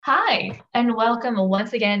Hi, and welcome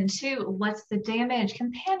once again to What's the Damage,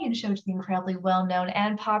 companion show to the incredibly well-known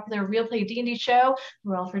and popular real play D&D show,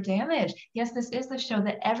 Roll for Damage. Yes, this is the show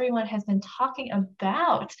that everyone has been talking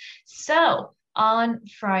about. So, on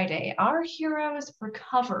Friday, our heroes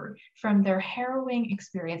recovered from their harrowing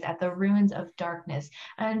experience at the Ruins of Darkness,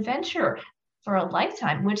 an adventure for a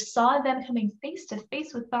lifetime, which saw them coming face to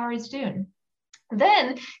face with Tharizdun,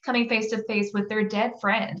 then coming face to face with their dead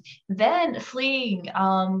friend, then fleeing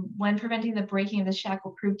when preventing the breaking of the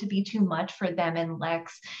shackle proved to be too much for them and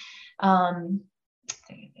Lex.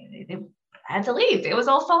 They had to leave. It was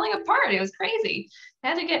all falling apart. It was crazy.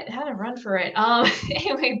 Had to run for it.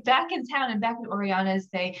 Anyway, back in town and back in Oriana as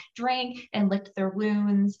they drank and licked their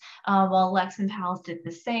wounds, while Lex and Pals did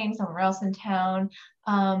the same somewhere else in town.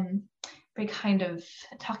 They kind of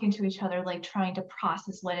talking to each other, like trying to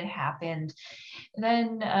process what had happened. And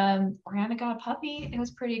then Oriana got a puppy. It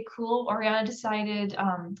was pretty cool. Oriana decided,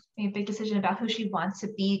 made a big decision about who she wants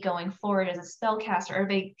to be going forward as a spellcaster.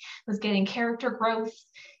 Everybody was getting character growth,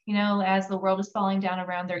 as the world is falling down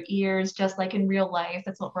around their ears, just like in real life.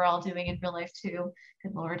 That's what we're all doing in real life too.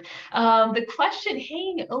 Good Lord. The question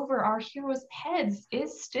hanging over our heroes' heads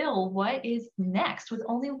is still, what is next? With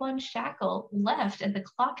only one shackle left and the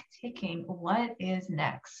clock ticking, what is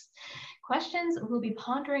next? Questions we'll be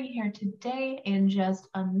pondering here today in just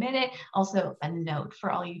a minute. Also, a note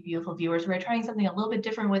for all you beautiful viewers, we're trying something a little bit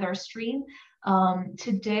different with our stream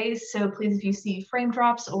today. So please, if you see frame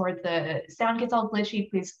drops or the sound gets all glitchy,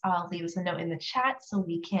 please leave us a note in the chat so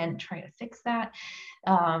we can try to fix that.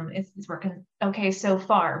 It's working okay so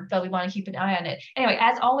far, but we want to keep an eye on it. Anyway,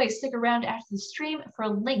 as always, stick around after the stream for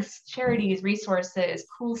links, charities, resources,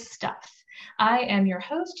 cool stuff. I am your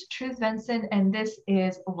host, Truth Benson, and this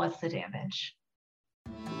is What's the Damage?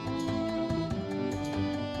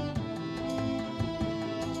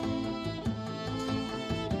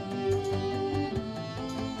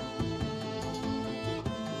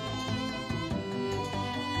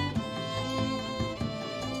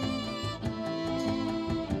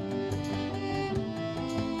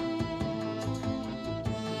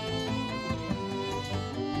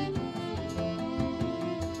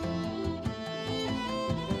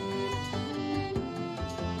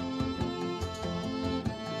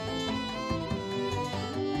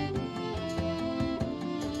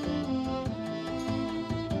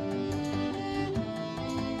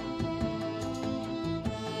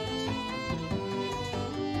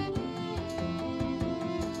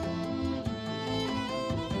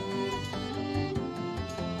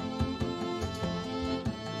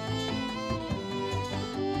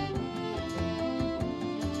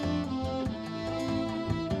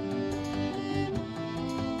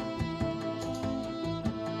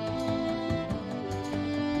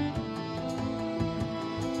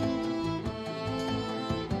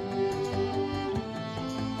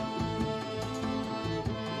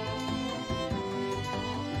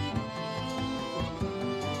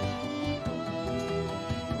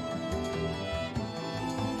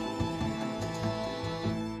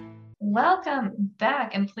 Welcome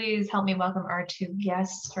back, and please help me welcome our two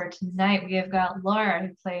guests for tonight. We have got Laura,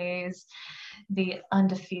 who plays the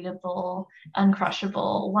undefeatable,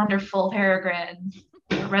 uncrushable, wonderful Peregrine,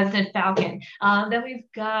 resident Falcon. Then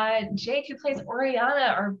we've got Jake, who plays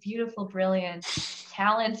Oriana, our beautiful, brilliant,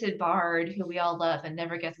 talented bard who we all love and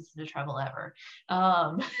never gets us into trouble ever.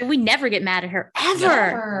 We never get mad at her,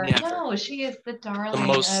 ever. Never. No, she is the darling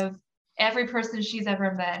of every person she's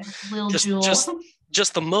ever met. Lil Jewel.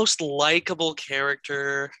 Just the most likable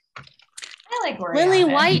character. I like Oriana. Lily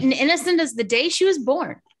White and innocent as the day she was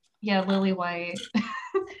born. Yeah, Lily White.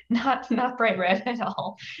 not bright red at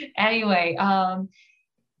all. Anyway,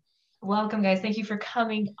 welcome guys. Thank you for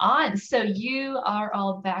coming on. So you are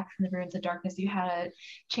all back from the Ruins of Darkness. You had a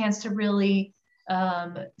chance to really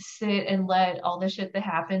sit and let all the shit that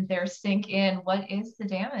happened there sink in. What is the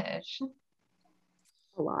damage?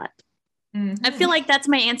 A lot. Mm-hmm. I feel like that's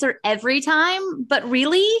my answer every time, but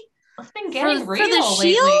really, it's been getting for the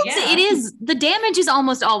shields, it is, the damage is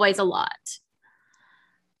almost always a lot.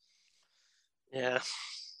 Yeah.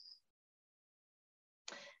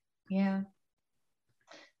 Yeah.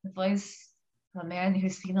 The voice of a man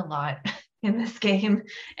who's seen a lot in this game.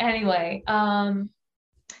 Anyway,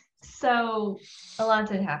 so a lot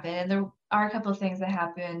did happen, and there are a couple of things that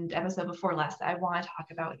happened episode before last that I want to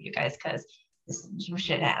talk about with you guys because some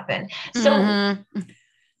shit happened. So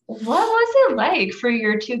what was it like for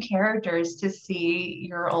your two characters to see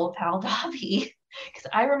your old pal Dobby? Because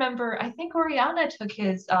I remember, I think Oriana took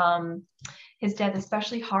his death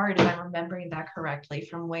especially hard, if I'm remembering that correctly,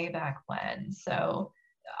 from way back when. So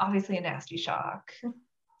obviously a nasty shock.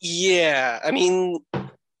 Yeah, I mean,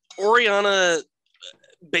 Oriana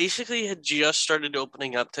basically had just started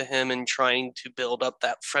opening up to him and trying to build up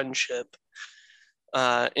that friendship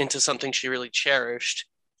into something she really cherished.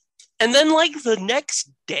 And then, like, the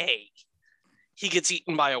next day, he gets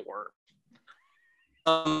eaten by a worm.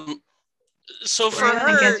 So for her,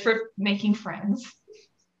 I guess for making friends.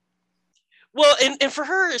 Well, and for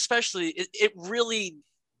her especially, it really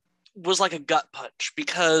was like a gut punch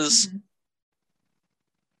because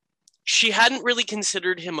she hadn't really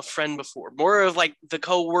considered him a friend before. More of like the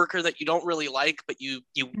co-worker that you don't really like, but you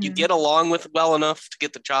get along with well enough to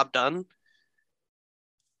get the job done.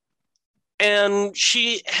 And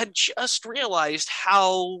she had just realized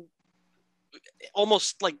how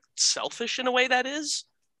almost like selfish in a way that is.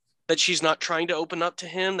 That she's not trying to open up to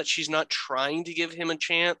him, that she's not trying to give him a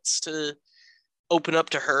chance to open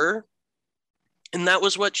up to her. And that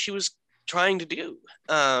was what she was trying to do,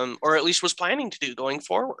 or at least was planning to do going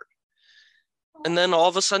forward. And then all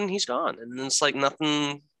of a sudden he's gone, and it's like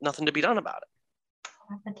nothing to be done about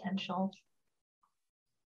it. Potential.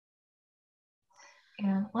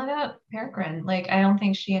 Yeah. What about Peregrine? Like, I don't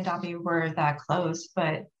think she and Dobby were that close,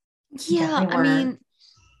 but yeah, I mean,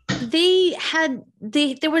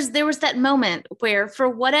 there was that moment where, for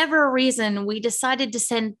whatever reason, we decided to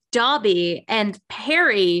send Dobby and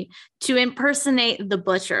Perry to impersonate the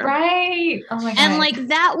Butcher. Right. Oh my God. And like,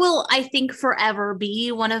 that will, I think, forever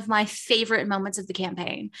be one of my favorite moments of the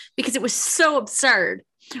campaign, because it was so absurd.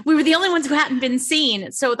 We were the only ones who hadn't been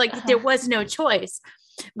seen, so like there was no choice.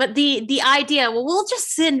 But the idea, well, we'll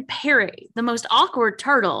just send Perry, the most awkward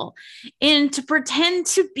turtle, in to pretend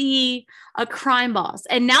to be a crime boss.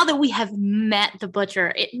 And now that we have met the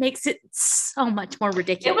Butcher, it makes it so much more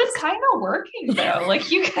ridiculous. It was kind of working though.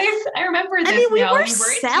 Like, you guys, I remember this. I mean, we were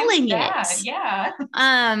selling it. Yeah.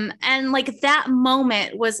 And like that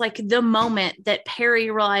moment was like the moment that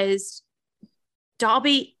Perry realized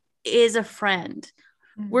Dobby is a friend.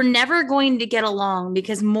 We're never going to get along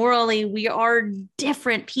because morally we are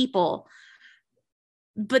different people,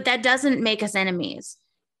 but that doesn't make us enemies.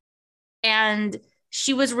 And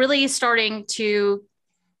she was really starting to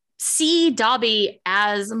see Dobby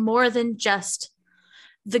as more than just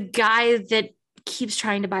the guy that keeps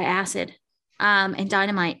trying to buy acid and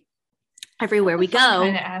dynamite everywhere we go.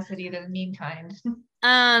 Kind of acidy, the mean kind.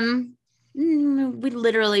 We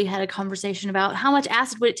literally had a conversation about how much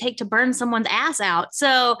acid would it take to burn someone's ass out.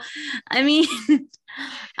 So, I mean,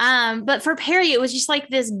 but for Perry, it was just like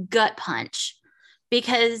this gut punch,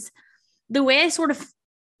 because the way I sort of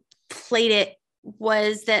played it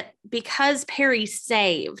was that because Perry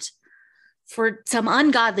saved for some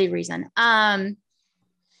ungodly reason, the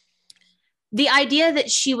idea that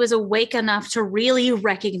she was awake enough to really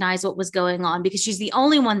recognize what was going on, because she's the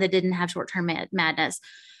only one that didn't have short-term madness.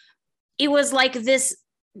 It was like this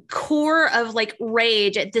core of like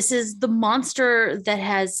rage. This is the monster that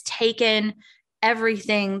has taken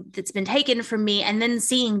everything that's been taken from me. And then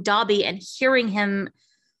seeing Dobby and hearing him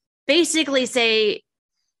basically say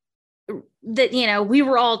that, you know, we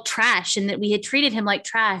were all trash and that we had treated him like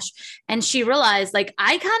trash. And she realized, like,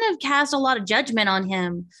 I kind of cast a lot of judgment on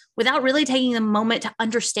him without really taking the moment to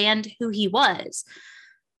understand who he was.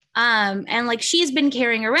 And like, she's been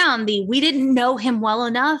carrying around we didn't know him well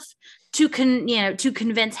enough to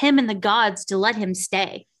convince him and the gods to let him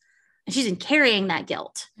stay. And she's been carrying that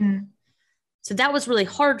guilt. So that was really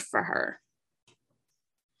hard for her.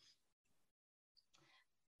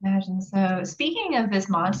 Imagine. So speaking of this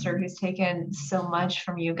monster who's taken so much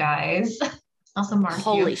from you guys, also Mark.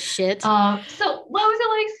 Holy shit. So what was it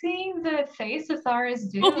like seeing the face of Thara's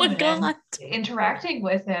Doom? Oh my God. Interacting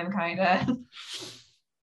with him, kind of.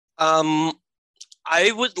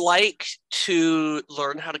 I would like to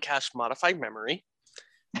learn how to cast Modified Memory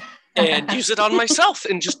and use it on myself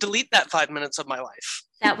and just delete that 5 minutes of my life.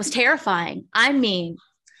 That was terrifying. I mean,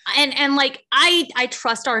 and like, I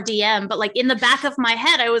trust our DM, but like in the back of my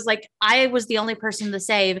head, I was like, I was the only person to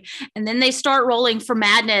save. And then they start rolling for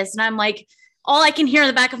madness. And I'm like, all I can hear in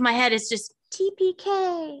the back of my head is just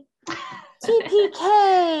TPK.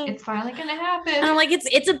 TPK. It's finally going to happen. And I'm like,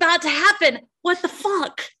 it's about to happen. What the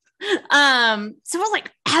fuck? So it was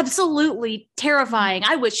like absolutely terrifying.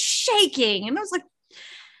 I was shaking and I was like,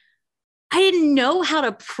 I didn't know how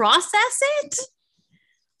to process it.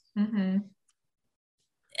 And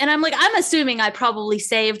I'm like, I'm assuming I probably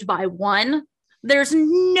saved by 1. There's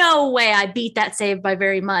no way I beat that save by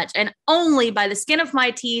very much, and only by the skin of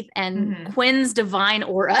my teeth and Quinn's divine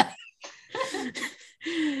aura.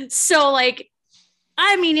 So like,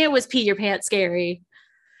 I mean, it was pee your pants scary.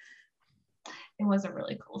 It was a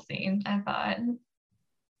really cool scene, I thought.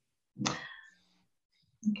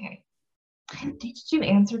 Okay. Did you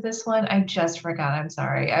answer this one? I just forgot. I'm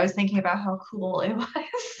sorry. I was thinking about how cool it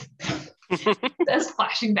was. That's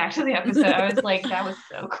flashing back to the episode. I was like, that was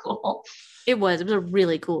so cool. It was a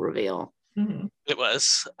really cool reveal. Mm-hmm. It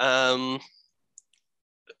was.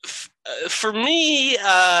 For me,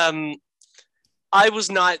 I was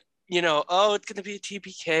not, oh, it's going to be a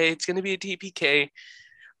TPK. It's going to be a TPK.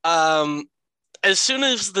 As soon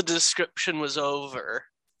as the description was over,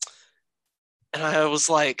 and I was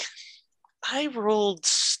like, I rolled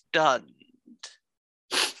stunned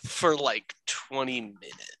for like 20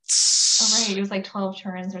 minutes. Oh, right. It was like 12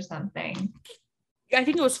 turns or something. I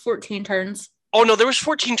think it was 14 turns. Oh, no, there was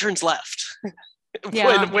 14 turns left.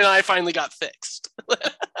 when I finally got fixed.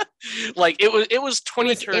 Like it was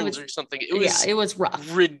 20 turns or something. It was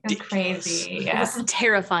rough. Ridiculous. It was crazy. Yeah. It was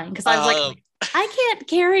terrifying because I was like, I can't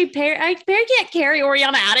carry Perry. Perry can't carry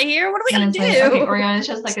Oriana out of here. What are we gonna do? Like, okay, Oriana's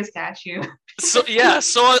just like a statue. So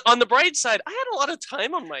on the bright side, I had a lot of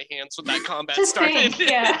time on my hands when that combat started.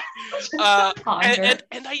 Yeah.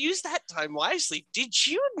 And I used that time wisely. Did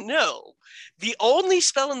you know the only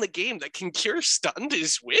spell in the game that can cure stunned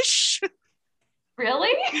is Wish?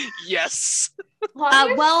 Really? Yes.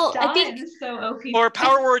 Well, I think so OP. Or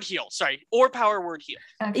Power Word Heal. Sorry. Or Power Word Heal.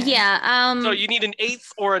 Okay. Yeah. So you need an 8th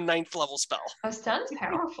or a 9th level spell. Oh, stun's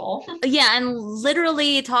powerful. Yeah, and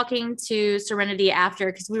literally talking to Serenity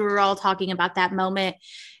after, because we were all talking about that moment,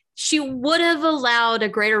 she would have allowed a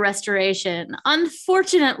greater restoration.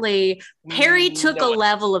 Unfortunately, Perry took a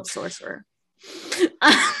level of sorcerer.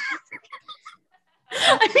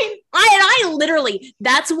 I mean, I literally,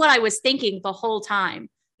 that's what I was thinking the whole time.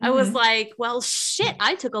 Mm-hmm. I was like, well, shit,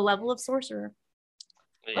 I took a level of sorcerer.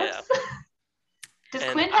 Yeah. Does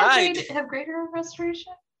Quinn have greater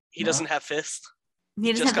restoration? He doesn't have 5th.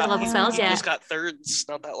 He doesn't have the level spells yet. He just got 3rds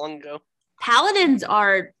not that long ago. Paladins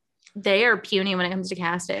are puny when it comes to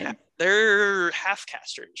casting. Yeah, they're half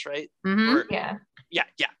casters, right? Mm-hmm. Yeah,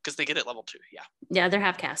 because they get it level 2. Yeah, they're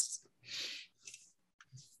half casts.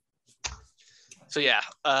 So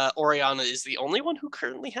Oriana is the only one who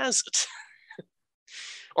currently has it.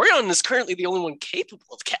 Oriana is currently the only one capable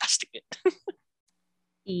of casting it.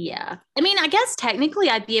 Yeah. I mean, I guess technically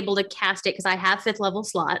I'd be able to cast it because I have 5th level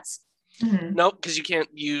slots. Mm-hmm. Nope, because you can't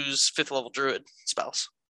use 5th level druid spells.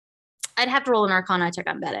 I'd have to roll an Arcana check,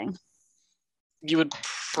 I'm betting. You would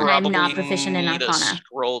probably I'm not proficient in Arcana. A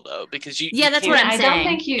scroll though, because you. Yeah, that's what I'm saying.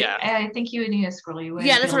 I think you would need a scroll.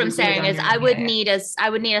 Yeah, that's what I'm saying. Is I would need a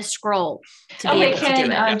scroll to be able to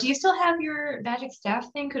do it. Do you still have your magic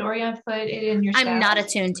staff thing? Could Oriana put it in your? I'm not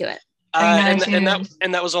attuned to it.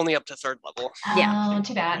 And that was only up to 3rd level. Yeah. Oh,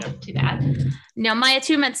 too bad. No, my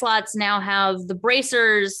attunement slots now have the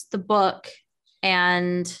bracers, the book,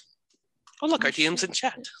 and. Oh look, our DM's in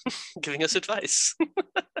chat, giving us advice.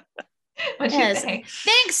 What'd you say?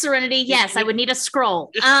 Thanks, Serenity. Yes, I would need a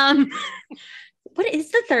scroll. What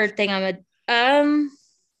is the 3rd thing I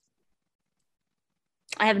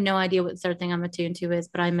have no idea what the 3rd thing I'm attuned to is,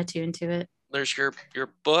 but I'm attuned to it. There's your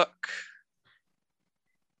book.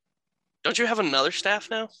 Don't you have another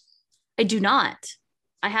staff now? I do not.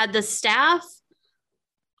 I had the staff.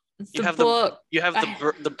 You have book. You have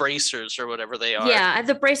the bracers or whatever they are. Yeah, I have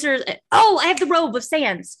the bracers. Oh, I have the robe of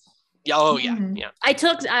sands. Oh yeah. I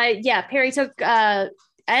took Perry took and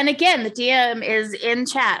again the DM is in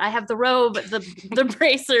chat. I have the robe, the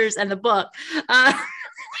bracers, and the book. I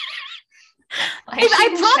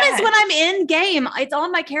promise when I'm in game, it's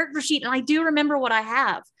on my character sheet and I do remember what I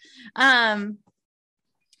have.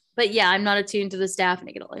 But yeah, I'm not attuned to the staff and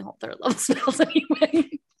I can only hold 3rd level spells anyway.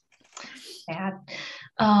 Bad.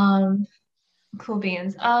 Cool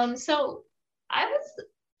beans. So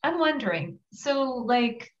I'm wondering, so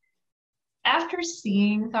like after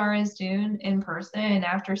seeing Tharizdun in person and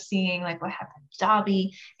after seeing like what happened to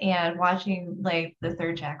Dobby and watching like the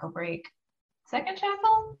 3rd shackle break, second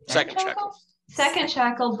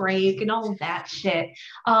shackle break and all of that shit,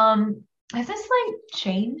 has this like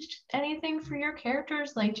changed anything for your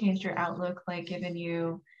characters, like changed your outlook, like given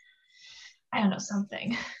you, I don't know,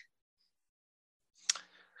 something?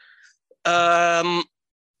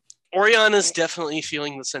 Oriana's definitely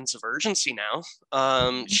feeling the sense of urgency now.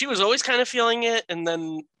 She was always kind of feeling it, and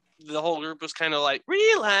then the whole group was kind of like,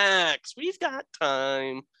 relax, we've got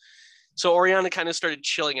time. So Oriana kind of started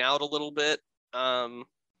chilling out a little bit,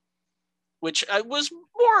 which was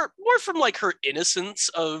more from like her innocence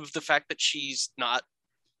of the fact that she's not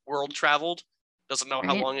world traveled, doesn't know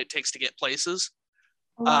how long it takes to get places.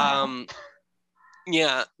 Wow.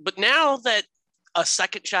 Yeah, but now that a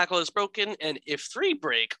second shackle is broken, and if 3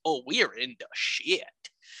 break, we are into shit.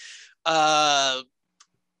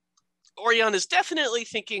 Oriana's definitely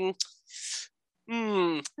thinking,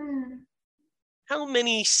 how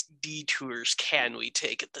many detours can we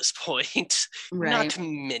take at this point? Right. Not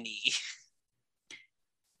many.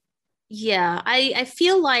 Yeah, I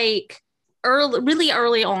feel like really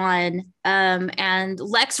early on, and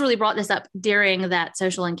Lex really brought this up during that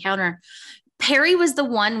social encounter. Perry was the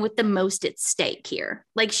one with the most at stake here.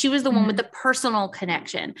 Like she was the one with the personal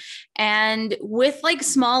connection. And with like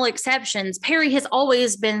small exceptions, Perry has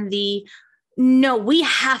always been the no, we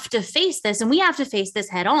have to face this and we have to face this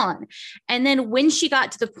head on. And then when she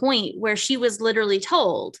got to the point where she was literally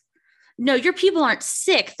told, no, your people aren't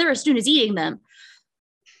sick, they're as soon as eating them.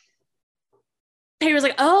 Perry was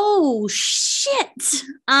like, oh shit.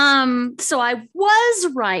 So I was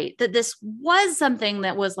right that this was something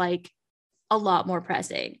that was like a lot more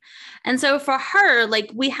pressing. And so for her,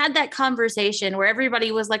 like we had that conversation where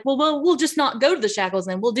everybody was like, well, we'll just not go to the shackles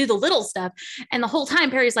and we'll do the little stuff. And the whole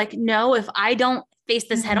time Perry's like, no, if I don't face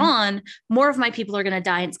this head on, more of my people are going to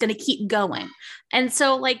die and it's going to keep going. And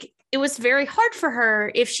so like, it was very hard for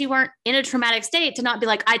her if she weren't in a traumatic state to not be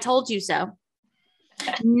like, I told you so.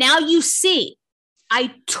 Now you see,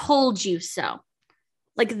 I told you so.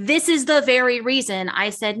 Like, this is the very reason I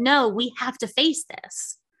said, no, we have to face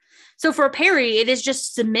this. So for Perry, it has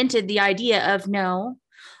just cemented the idea of no,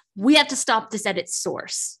 we have to stop this at its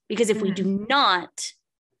source, because if we do not,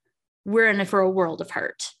 we're in for a world of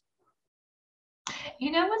hurt. You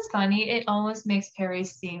know what's funny? It almost makes Perry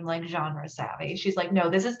seem like genre savvy. She's like, no,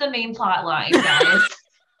 this is the main plot line, guys.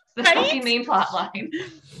 The fucking main plot line.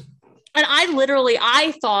 And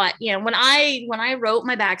I thought, you know, when I wrote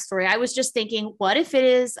my backstory, I was just thinking, what if it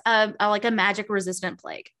is like a magic resistant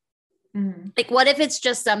plague? Like, what if it's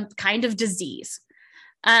just some kind of disease?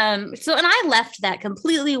 And I left that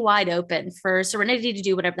completely wide open for Serenity to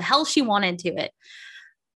do whatever the hell she wanted to it.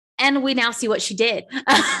 And we now see what she did.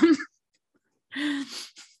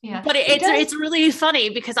 Yeah. But it's really funny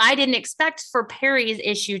because I didn't expect for Perry's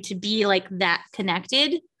issue to be like that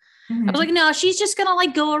connected. I was like, no, she's just going to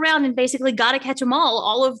like go around and basically got to catch them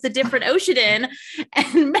all of the different Oshiden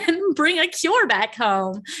and bring a cure back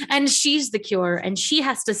home. And she's the cure and she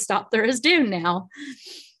has to stop Tharizdun now.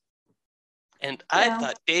 And I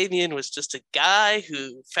thought Damien was just a guy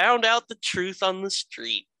who found out the truth on the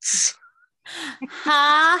streets.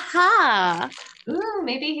 Ha ha. Ooh,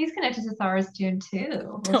 maybe he's connected to Tharizdun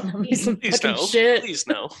too. Please no. Shit. Please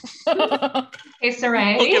no. Hey,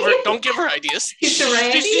 Serenity. Don't give her ideas. Hey,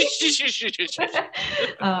 Serenity.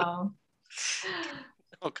 Oh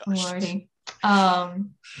gosh. Lordy.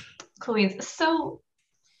 Queens.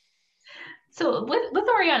 So with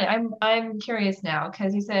Oriana, I'm curious now,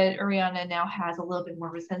 because you said Oriana now has a little bit more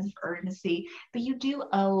of a sense of urgency, but you do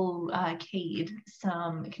owe Cade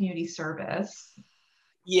some community service.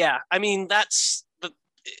 Yeah, I mean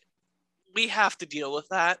we have to deal with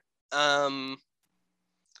that. I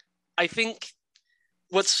think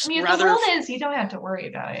if the world is, you don't have to worry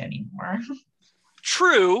about it anymore.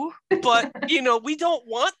 True, but we don't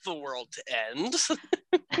want the world to end.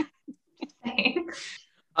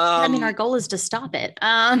 I mean, our goal is to stop it.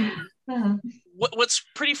 What's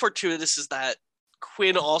pretty fortuitous is that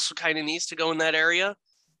Quinn also kind of needs to go in that area.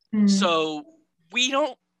 So we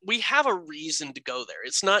have a reason to go there.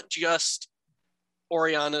 It's not just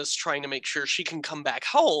Oriana's trying to make sure she can come back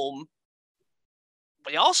home.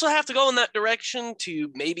 We also have to go in that direction to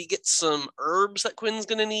maybe get some herbs that Quinn's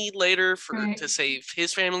going to need later to save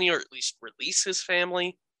his family, or at least release his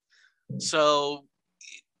family. So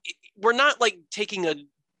we're not like taking a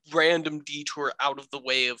random detour out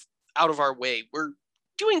of our way. We're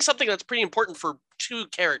doing something that's pretty important for two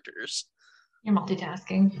characters. You're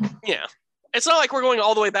multitasking. Yeah. It's not like we're going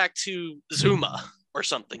all the way back to Zuma or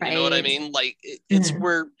something. You know what I mean? Like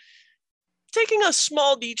we're taking a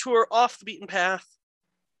small detour off the beaten path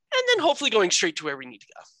and then hopefully going straight to where we need to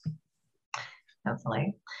go.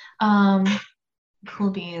 Hopefully. Cool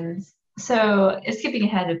beans. So skipping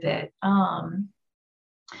ahead a bit.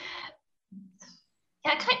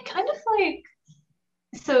 Yeah, kind of like,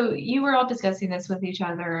 so you were all discussing this with each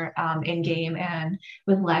other in game and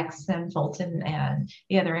with Lex and Fulton and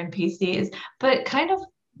the other NPCs, but kind of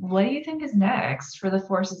what do you think is next for the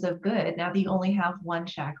forces of good now that you only have one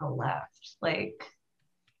shackle left? Like,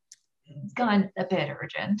 it's gone a bit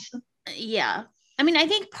urgent. Yeah. I mean, I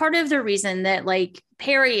think part of the reason that like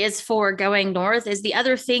Perry is for going north is the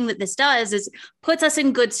other thing that this does is puts us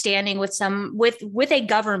in good standing with a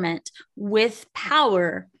government with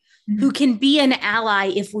power who can be an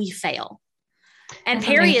ally if we fail. And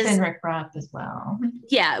Perry is Rick brought up as well.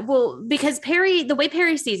 Yeah, well, because the way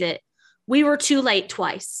Perry sees it, we were too late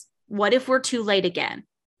twice. What if we're too late again?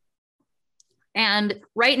 And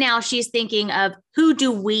right now she's thinking of who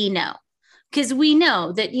do we know? Because we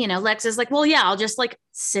know that, Lex is like, well, yeah, I'll just like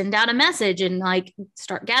send out a message and like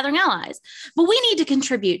start gathering allies. But we need to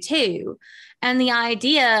contribute too. And the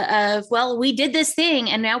idea of, well, we did this thing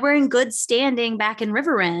and now we're in good standing back in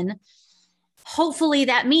Riverrun. Hopefully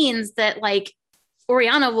that means that like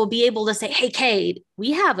Oriana will be able to say, hey, Cade,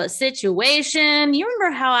 we have a situation. You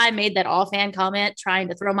remember how I made that offhand comment trying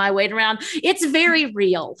to throw my weight around? It's very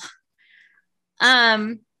real.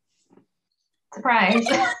 Surprise.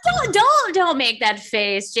 Don't make that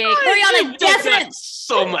face, Jake. Oriana definitely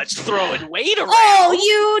so much throwing weight around.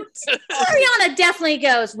 Oh, Oriana definitely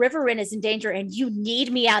goes, Riverrun is in danger and you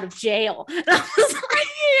need me out of jail. And I was like,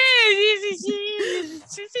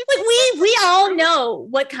 we all know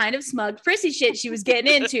what kind of smug prissy shit she was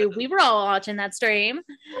getting into. We were all watching that stream.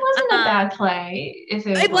 It wasn't a bad play if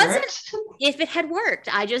it wasn't if it had worked.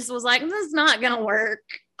 I just was like, this is not gonna work.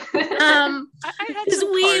 I had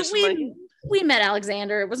some we met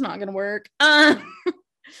Alexander. It was not going to work. But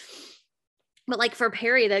like for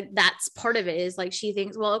Perry, that's part of it is like, she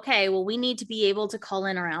thinks, well, okay, well, we need to be able to call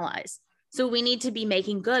in our allies. So we need to be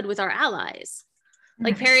making good with our allies. Mm-hmm.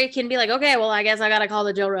 Like Perry can be like, okay, well, I guess I got to call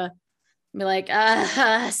the Jorah. Be like,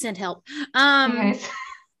 send help. Because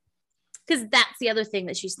that's the other thing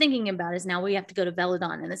that she's thinking about is now we have to go to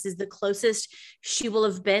Veladon. And this is the closest she will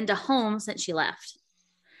have been to home since she left.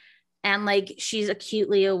 And like, she's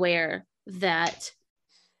acutely aware that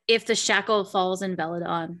if the shackle falls in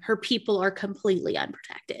Veladon, her people are completely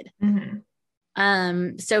unprotected.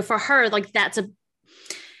 Mm-hmm. So for her, like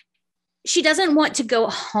she doesn't want to go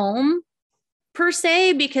home per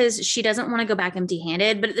se, because she doesn't want to go back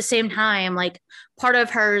empty-handed. But at the same time, like part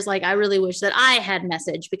of her is like, I really wish that I had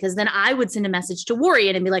message, because then I would send a message to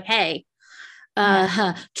Warrior and be like, hey,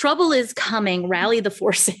 trouble is coming, rally the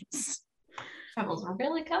forces. Trouble's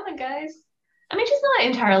really coming, guys. I mean, she's not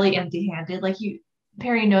entirely empty-handed. Like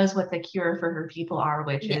Perry knows what the cure for her people are,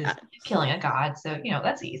 which is killing a god. So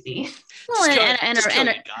that's easy. Well,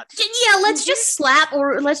 let's just slap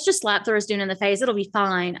Thorstein in the face. It'll be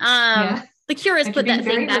fine. The cure is put that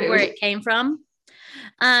thing back where it came from.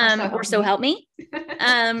 Or so help me.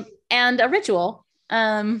 And a ritual.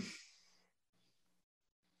 But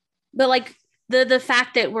like the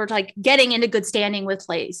fact that we're like getting into good standing with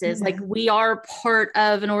places, mm-hmm. like we are part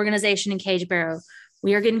of an organization in Cage Barrow.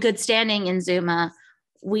 We are getting good standing in Zuma.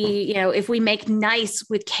 We, if we make nice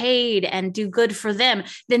with Cade and do good for them,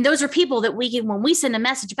 then those are people that we can, when we send a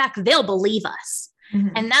message back, they'll believe us. Mm-hmm.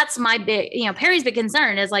 And that's my big, Perry's big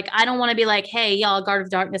concern is like, I don't want to be like, hey, y'all, Guard of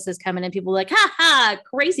Darkness is coming, and people are like, ha ha,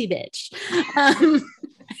 crazy bitch.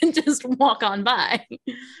 And just walk on by.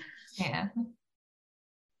 Yeah.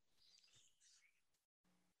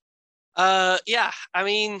 Yeah, I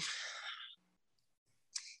mean,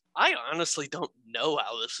 I honestly don't know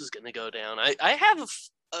how this is going to go down. I have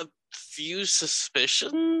a few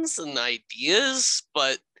suspicions and ideas,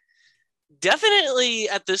 but definitely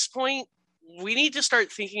at this point, we need to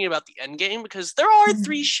start thinking about the end game, because there are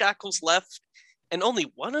 3 shackles left, and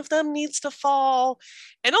only one of them needs to fall,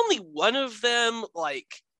 and only one of them,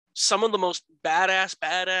 like, some of the most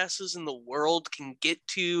badasses in the world can get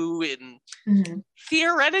to in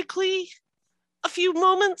theoretically a few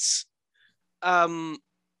moments. I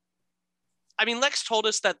mean, Lex told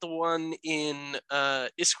us that the one in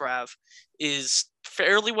Iskrav is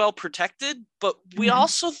fairly well protected, but we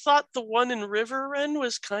also thought the one in Riverrun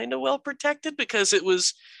was kind of well protected because it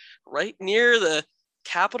was right near the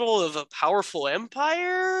capital of a powerful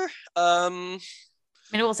empire.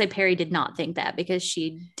 I will say Perry did not think that, because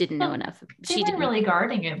she didn't know enough. They weren't really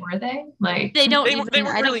guarding it, were they? Like they don't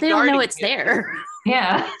know it's there.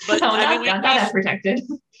 Yeah, but I mean, not that protected.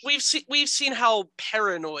 We've seen how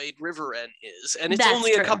paranoid Riverrun is, and it's That's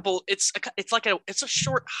only true. a couple. It's a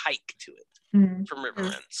short hike to it from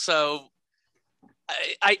Riverrun. So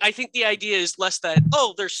I think the idea is less that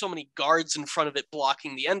there's so many guards in front of it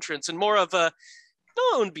blocking the entrance, and more of a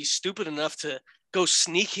no one would be stupid enough to go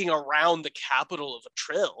sneaking around the capital of a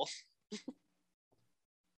Trill.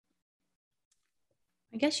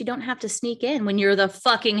 I guess you don't have to sneak in when you're the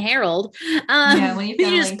fucking herald. When you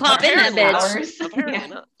just pop in that bitch. Apparently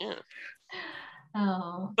not. Yeah.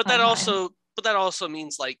 Oh, but that also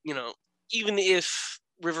means, like, even if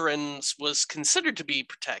Riverrun was considered to be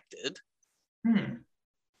protected,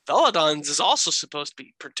 Veladon's is also supposed to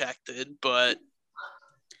be protected, but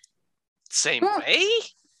same way.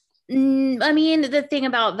 I mean, the thing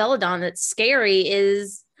about Veladon that's scary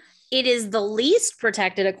is it is the least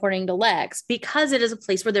protected, according to Lex, because it is a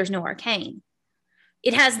place where there's no arcane.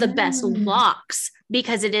 It has the best locks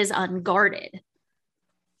because it is unguarded.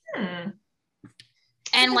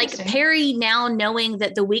 And like Perry now knowing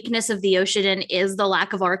that the weakness of the Ocean is the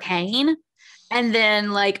lack of arcane, And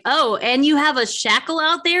then like, oh, and you have a shackle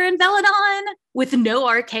out there in Veladon with no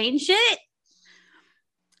arcane shit.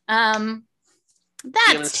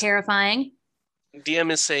 That's terrifying.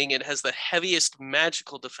 DM is saying it has the heaviest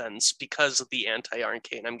magical defense because of the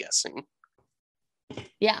anti-arcane, I'm guessing.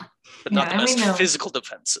 Yeah. But not the best physical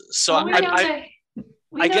defenses. So well, we know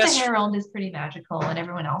the Herald is pretty magical, and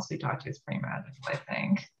everyone else we talked to is pretty magical, I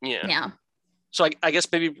think. Yeah. So I guess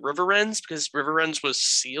maybe River Wrens, because River Wrens was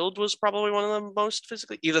sealed, was probably one of the most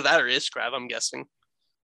physically. Either that or Iskrav, I'm guessing.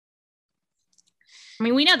 I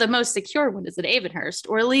mean, we know the most secure one is at Avonhurst,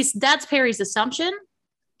 or at least that's Perry's assumption.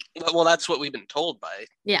 Well, that's what we've been told by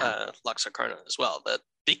Lux Arcana as well, that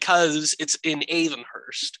because it's in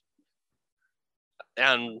Avonhurst,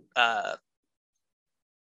 and well,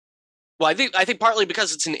 I think partly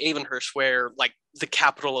because it's in Avonhurst, where like the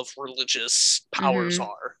capital of religious powers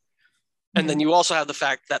are. And then you also have the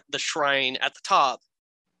fact that the shrine at the top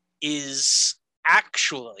is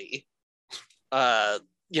actually,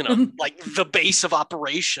 like the base of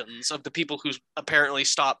operations of the people who apparently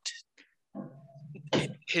stopped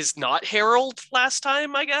his not Herald last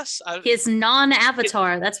time, I guess. His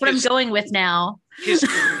non-avatar. That's what I'm going with now.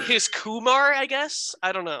 His Kumar, I guess.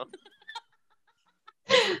 I don't know.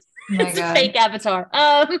 It's a fake avatar.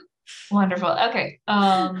 Wonderful. Okay.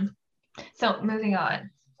 So moving on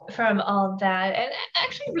from all that, and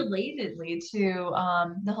actually relatedly to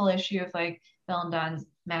the whole issue of like Veladon's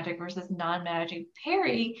magic versus non-magic,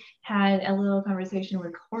 Perry had a little conversation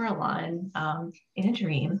with Coraline in a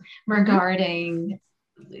dream regarding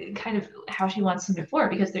kind of how she wants to move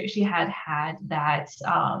forward, because she had that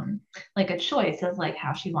like a choice of like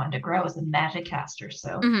how she wanted to grow as a magic caster.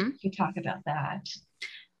 So you talk about that.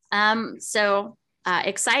 So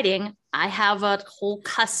exciting. I have a whole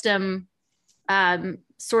custom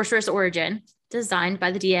Sorceress Origin designed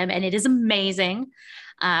by the DM, and it is amazing.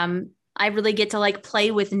 I really get to like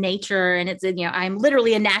play with nature, and it's, I'm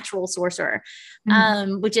literally a natural sorcerer,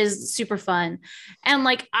 which is super fun. And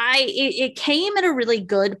like it came at a really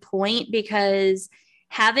good point, because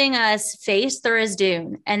having us face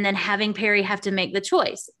Tharizdun and then having Perry have to make the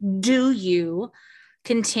choice. Do you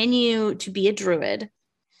continue to be a druid,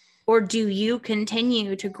 or do you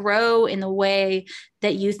continue to grow in the way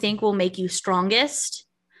that you think will make you strongest,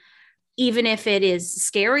 even if it is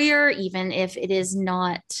scarier, even if it is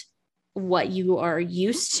not what you are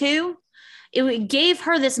used to? It gave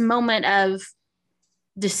her this moment of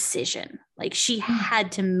decision. Like she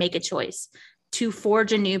had to make a choice to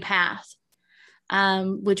forge a new path,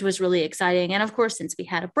 which was really exciting. And of course, since we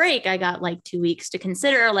had a break, I got like 2 weeks to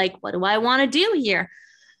consider, like, what do I want to do here?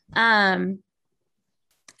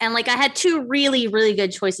 And like I had two really, really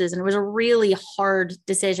good choices, and it was a really hard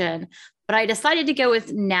decision. But I decided to go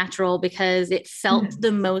with natural because it felt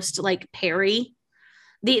the most like Perry.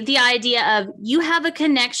 The idea of you have a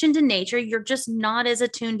connection to nature, you're just not as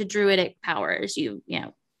attuned to druidic power as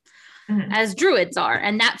as druids are.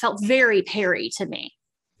 And that felt very Perry to me.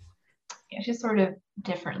 Yeah, she's sort of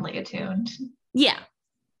differently attuned. Yeah.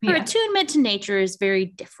 Her attunement to nature is very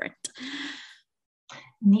different.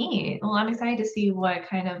 Neat. Well, I'm excited to see what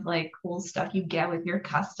kind of like cool stuff you get with your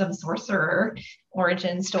custom sorcerer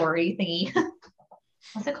origin story thingy.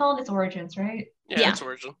 What's it called? It's Origins, right? Yeah. It's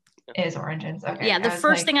Origin. It is Origins. Okay. Yeah, the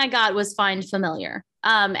first thing I got was Find Familiar.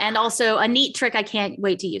 And also a neat trick I can't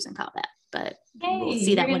wait to use in combat, but we'll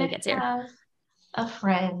see that when it gets here. A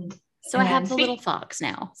friend. So I have the little fox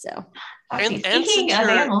now. So speaking of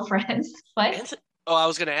animal friends, what? I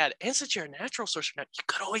was going to add, and since you're a natural sorcerer now, you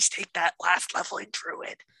could always take that last leveling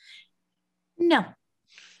druid. No.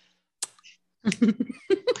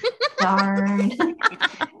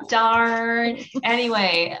 Darn.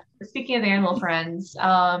 Anyway, speaking of animal friends,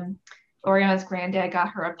 Oriana's granddad got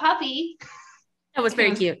her a puppy. That was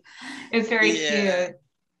very cute. It was very cute.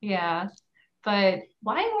 Yeah. But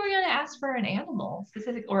why Oriana ask for an animal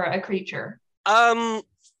specific or a creature?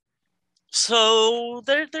 So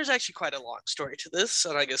there's actually quite a long story to this,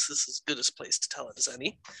 and I guess this is as good a place to tell it as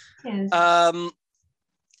any. Yes.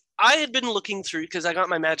 I had been looking through, because I got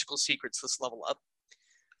my magical secrets this level up.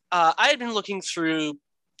 I had been looking through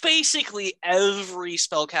basically every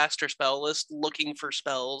spellcaster spell list, looking for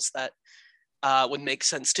spells that would make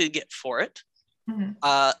sense to get for it.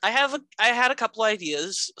 I had a couple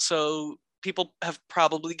ideas, so people have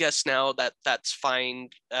probably guessed now that that's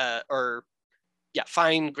Find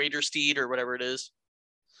Find Greater Steed or whatever it is.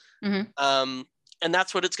 And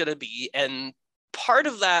that's what it's going to be. And part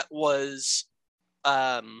of that was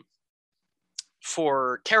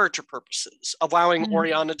for character purposes, allowing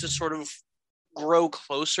Oriana to sort of grow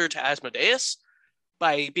closer to Asmodeus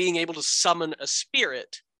by being able to summon a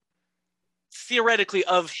spirit theoretically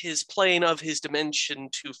of his plane, of his dimension,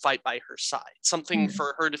 to fight by her side. Something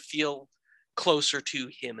for her to feel closer to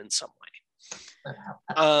him in some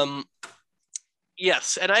way.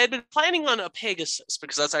 Yes, and I had been planning on a Pegasus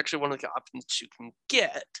because that's actually one of the options you can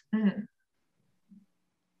get.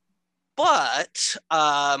 But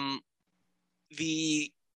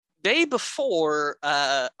the day before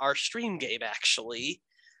our stream game, actually,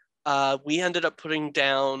 we ended up putting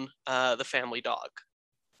down the family dog,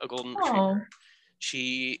 a golden retriever.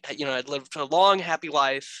 She, had lived a long, happy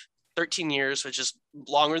life, 13 years, which is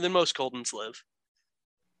longer than most Goldens live.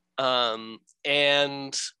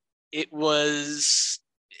 And it was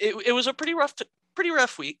a pretty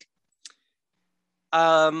rough week.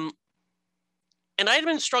 And I had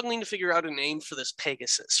been struggling to figure out a name for this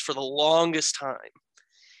Pegasus for the longest time.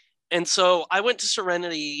 And so I went to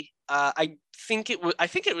Serenity. I think it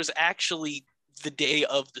was actually the day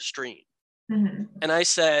of the stream. And I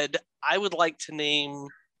said, I would like to name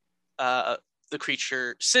the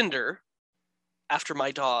creature Cinder after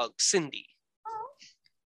my dog, Cindy.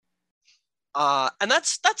 And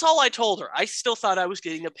that's all I told her. I still thought I was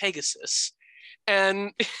getting a Pegasus.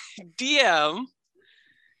 And DM,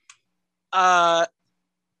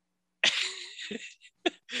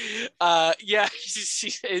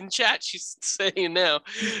 she's in chat. She's saying now,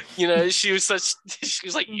 she was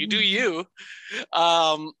like, you do you.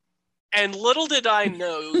 And little did I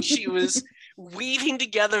know she was weaving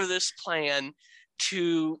together this plan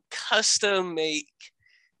to custom make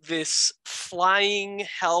this flying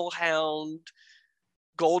hellhound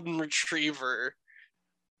golden retriever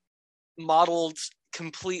modeled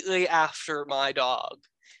completely after my dog.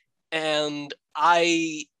 And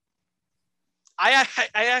I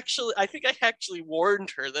think I actually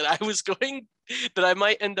warned her that I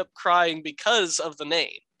might end up crying because of the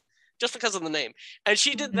name. Just because of the name. And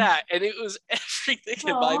she did that, and it was everything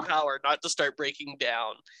in my power not to start breaking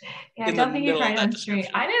down. Yeah, I don't think you cried on stream.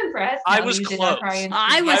 I'm impressed. I was close.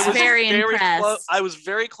 I was very impressed. I was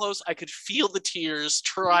very close. I could feel the tears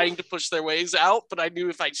trying to push their ways out, but I knew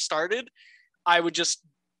if I started, I would just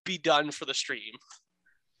be done for the stream.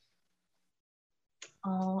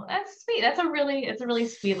 Oh, that's sweet. It's a really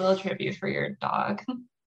sweet little tribute for your dog.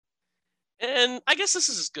 And I guess this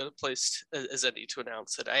is as good a place as any to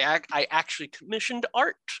announce it. I actually commissioned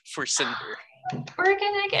art for Cinder. We're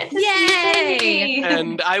gonna get to see Cindy.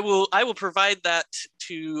 And I will provide that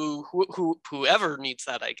to whoever needs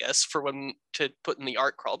that, I guess, for when to put in the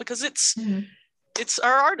art crawl, because it's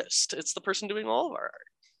our artist. It's the person doing all of our art,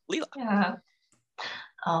 Leela. Yeah.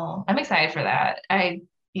 Oh, I'm excited for that.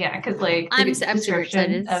 Because I'm super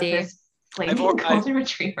excited to see. Golden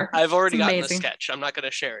retriever. I've already gotten the sketch. I'm not going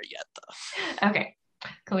to share it yet, though. Okay,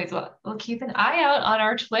 cool. So we'll keep an eye out on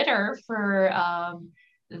our Twitter for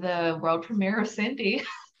the world premiere of Cindy.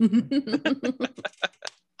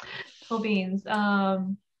 Cool beans.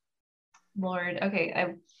 Lord. Okay.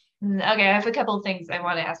 I have a couple of things I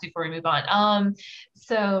want to ask before we move on.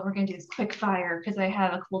 So we're gonna do this quick fire because I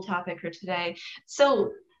have a cool topic for today.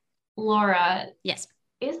 So, Laura. Yes.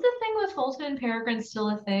 Is the thing with Fulton and Peregrine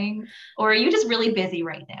still a thing, or are you just really busy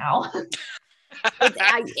right now?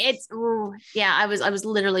 I was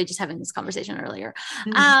literally just having this conversation earlier.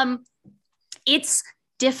 It's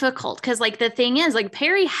difficult because the thing is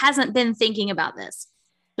Perry hasn't been thinking about this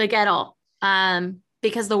at all,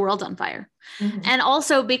 because the world's on fire, and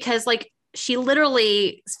also because she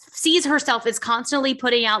literally sees herself as constantly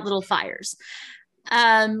putting out little fires.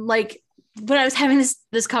 When I was having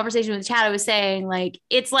this conversation with Chad, I was saying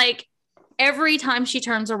it's every time she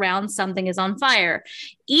turns around, something is on fire.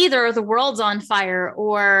 Either the world's on fire,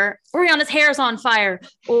 or Oriana's hair is on fire,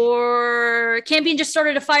 or Campion just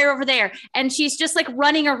started a fire over there. And she's just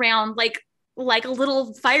running around like a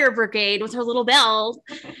little fire brigade with her little bell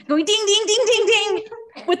going ding, ding, ding, ding, ding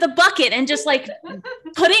with a bucket and just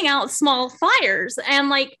putting out small fires. And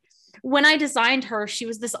when I designed her, she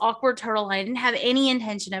was this awkward turtle. I didn't have any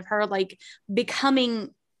intention of her becoming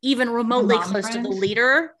even remotely close to the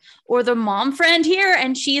leader or the mom friend here.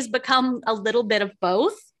 And she's become a little bit of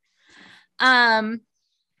both. So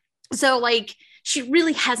she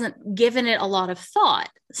really hasn't given it a lot of thought.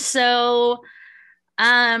 So,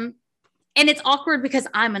 and it's awkward because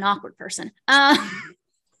I'm an awkward person. I'm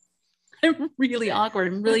really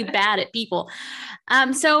awkward. I'm really bad at people.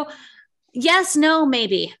 So yes, no,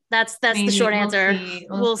 maybe. That's maybe. The short answer.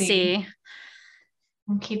 We'll see.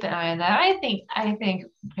 We'll keep an eye on that. I think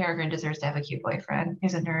Peregrine deserves to have a cute boyfriend.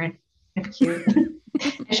 He's a nerd. If cute.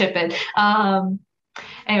 I ship it.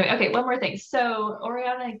 Anyway, okay, one more thing. So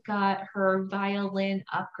Oriana got her violin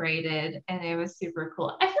upgraded and it was super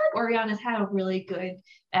cool. I feel like Oriana's had a really good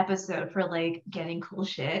episode for getting cool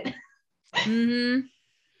shit. Mm-hmm.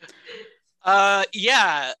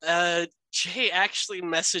 Jay actually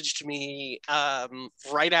messaged me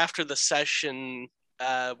right after the session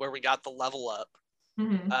where we got the level up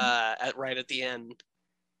right at the end,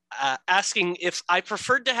 asking if I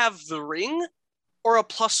preferred to have the ring or a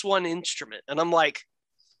 +1 instrument, and I'm like,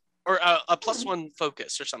 or a +1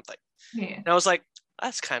 focus or something. Yeah. And I was like,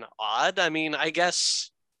 that's kind of odd. I mean, I guess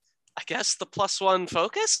the +1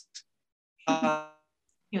 focus.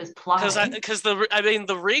 He was plotting. Because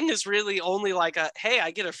the ring is really only like a, hey,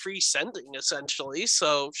 I get a free sending essentially,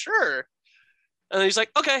 so sure. And he's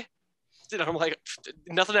like, okay. And I'm like,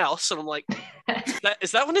 nothing else. And I'm like,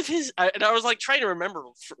 is that one of his? And I was like trying to remember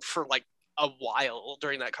for like a while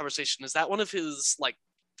during that conversation. Is that one of his like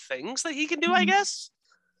things that he can do? I guess.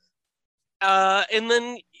 And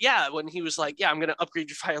then when he was like, I'm gonna upgrade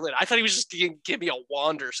your violin, I thought he was just gonna give me a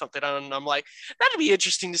wand or something, and I'm like, that'd be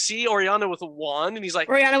interesting to see Oriana with a wand. And he's like,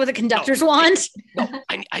 Oriana with a conductor's wand.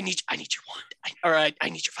 I need your wand, I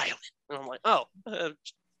need your violin. And I'm like, oh,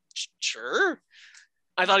 sure.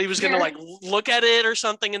 I thought he was gonna like look at it or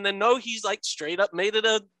something, and then no, he's like straight up made it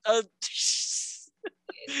a it's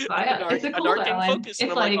a cool violin. It's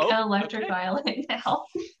like an electric violin now.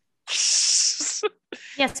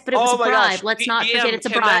 Yes, but it was a bribe. Gosh. Let's not forget it's a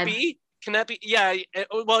bribe. Can that be? Yeah.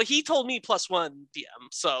 Well, he told me +1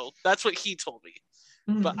 DM, so that's what he told me.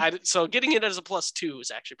 But so getting it as a +2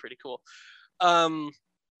 is actually pretty cool.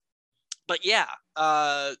 But yeah,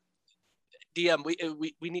 DM,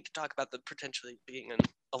 we need to talk about the potentially being an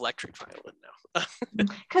electric violin now.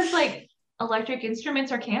 Because like electric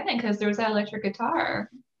instruments are canon because there was that electric guitar.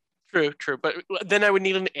 True. But then I would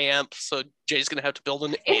need an amp, so Jay's gonna have to build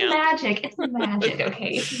an amp. It's magic.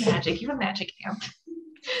 Okay, it's magic. You have a magic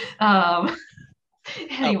amp.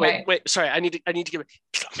 Anyway. Wait. Sorry, I need to give it.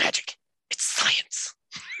 It's not magic. It's science.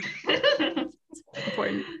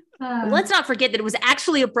 Important. Let's not forget that it was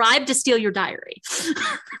actually a bribe to steal your diary.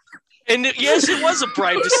 And yes, it was a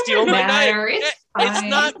bribe to steal my diary.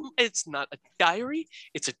 It's not a diary.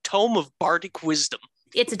 It's a tome of bardic wisdom.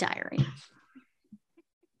 It's a diary.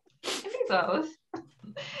 I think both.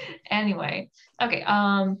 Anyway, okay.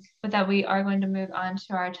 With that, we are going to move on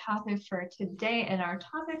to our topic for today, and our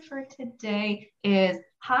topic for today is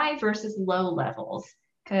high versus low levels,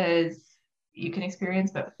 because you can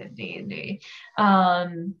experience both in D&D.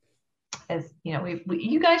 As you know,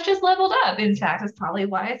 you guys just leveled up. In fact, that's probably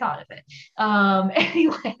why I thought of it.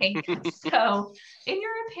 Anyway, so in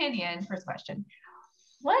your opinion, first question.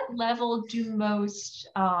 What level do most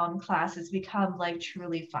classes become like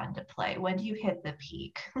truly fun to play? When do you hit the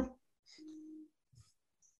peak?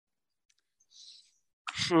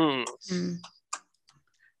 I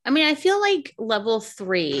mean, I feel like level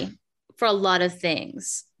 3 for a lot of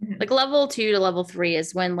things. Like level 2 to level 3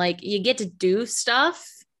 is when like you get to do stuff.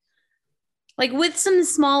 Like with some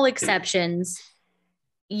small exceptions,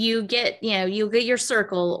 you get your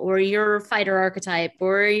circle or your fighter archetype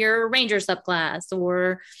or your ranger subclass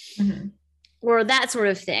or that sort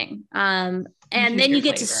of thing. And then you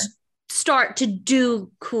get to start to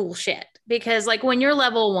do cool shit, because like when you're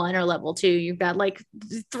level 1 or level 2, you've got like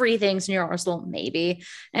 3 things in your arsenal, maybe.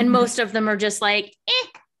 And most of them are just like,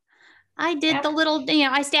 I did the little,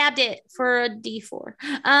 I stabbed it for a D4.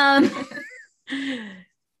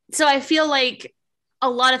 So I feel like a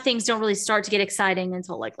lot of things don't really start to get exciting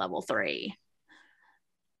until like level 3.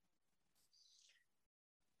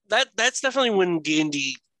 That's definitely when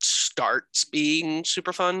D&D starts being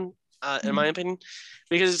super fun, in my opinion,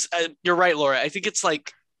 because you're right, Laura. I think it's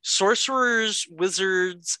like sorcerers,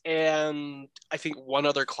 wizards, and I think one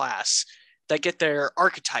other class that get their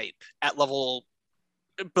archetype at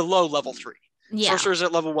below level 3. Yeah. Sorcerers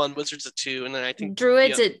at level 1, wizards at 2, and then I think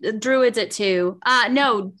druids at 2.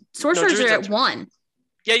 No, sorcerers are at 1.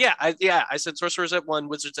 Yeah. I said sorcerers at 1,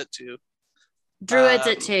 wizards at 2. Druids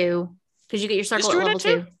at 2, because you get your circle at level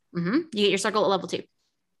 2. You get your circle at level 2.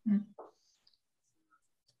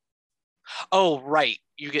 Oh, right.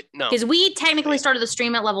 You get because we technically started the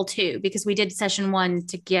stream at level 2 because we did session 1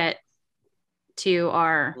 to get to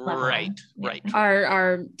our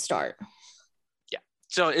our start. Yeah.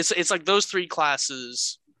 So it's like those 3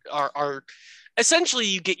 classes are essentially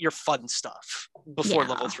you get your fun stuff before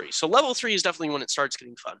level 3. So level 3 is definitely when it starts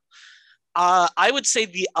getting fun. I would say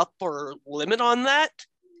the upper limit on that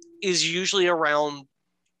is usually around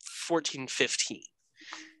 14, 15.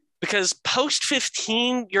 Because post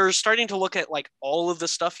 15, you're starting to look at like all of the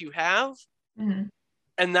stuff you have.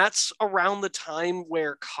 And that's around the time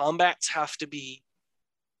where combats have to be,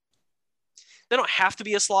 they don't have to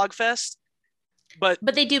be a slogfest, But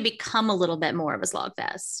they do become a little bit more of a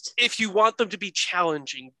slogfest. if you want them to be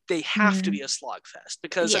challenging, they have to be a slogfest,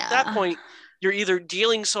 because at that point you're either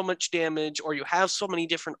dealing so much damage or you have so many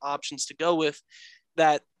different options to go with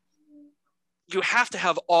that you have to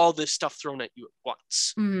have all this stuff thrown at you at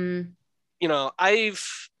once. You know, I've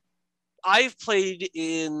played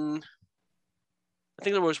in, I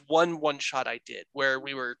think there was one shot I did where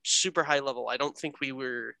we were super high level. I don't think we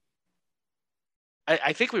were,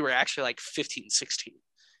 I think we were actually like 15, 16.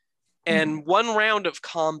 And one round of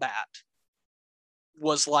combat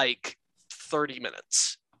was like 30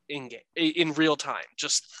 minutes in game, in real time,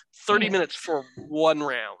 just 30 minutes for one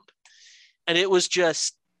round. And it was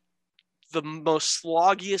just the most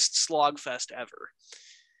sloggiest slogfest ever.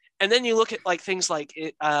 And then you look at like things like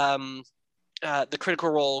the Critical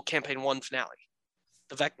Role Campaign 1 finale,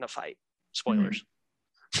 the Vecna fight. Spoilers.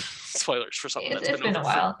 Spoilers for something that's been a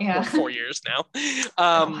while. For 4 years now.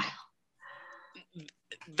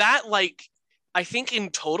 That, like, I think in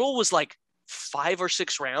total was like 5 or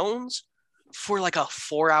 6 rounds for like a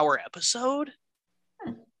 4-hour episode.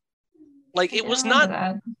 Like, it was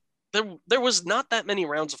not, there was not that many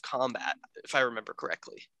rounds of combat, if I remember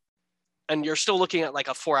correctly. And you're still looking at like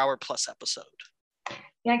a 4-hour plus episode.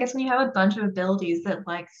 Yeah, I guess when you have a bunch of abilities that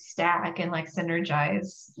like stack and like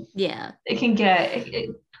synergize, it can get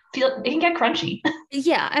crunchy.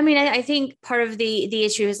 Yeah, I mean, I think part of the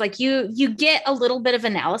issue is like you get a little bit of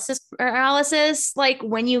analysis like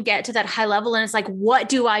when you get to that high level, and it's like, what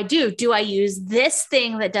do I do? Do I use this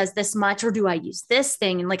thing that does this much, or do I use this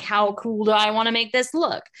thing? And like, how cool do I want to make this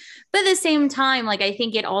look? But at the same time, like, I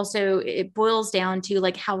think it boils down to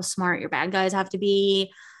like how smart your bad guys have to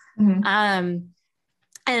be.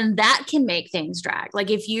 And that can make things drag.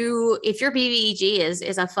 Like if your BBEG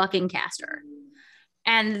is a fucking caster,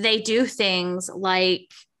 and they do things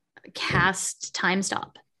like cast time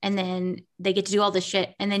stop, and then they get to do all this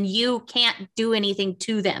shit, and then you can't do anything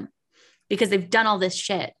to them because they've done all this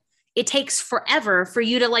shit. It takes forever for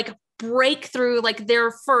you to like break through like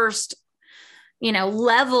their first,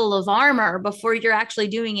 level of armor before you're actually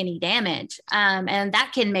doing any damage. And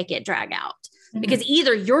that can make it drag out. Because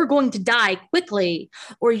either you're going to die quickly,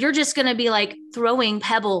 or you're just going to be like throwing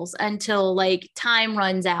pebbles until like time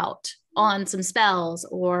runs out on some spells,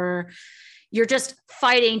 or you're just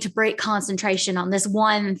fighting to break concentration on this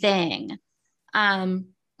one thing. And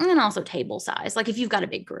then also table size. Like if you've got a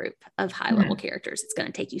big group of high level characters, it's going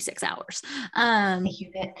to take you 6 hours.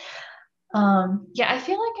 Yeah, I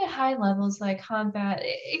feel like at high levels, like combat,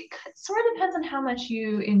 it sort of depends on how much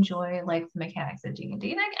you enjoy like the mechanics of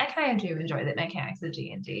D&D. And I kind of do enjoy the mechanics of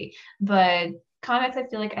D&D, but comics, I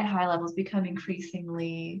feel like at high levels become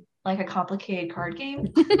increasingly like a complicated card game.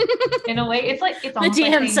 In a way, it's the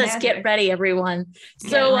DM says magic. Get ready, everyone.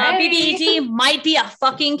 So BBEG might be a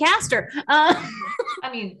fucking caster.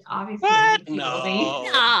 I mean, obviously,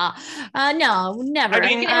 no, never. I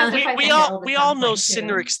mean, we all know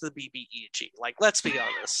Cynric's the BBEG. Like, let's be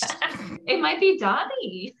honest. It might be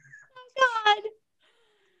Donnie. Oh God.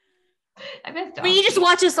 I miss Donnie. But you just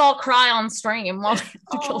watch us all cry on stream while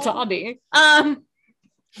we kill Donnie.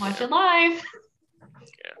 Watch it live.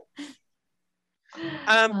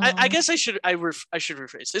 I guess I should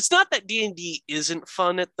rephrase. It's not that D&D isn't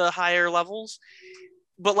fun at the higher levels,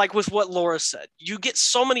 but like with what Laura said, you get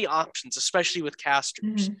so many options, especially with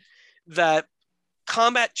casters, that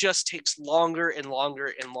combat just takes longer and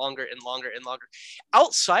longer and longer and longer and longer.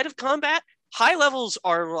 Outside of combat, high levels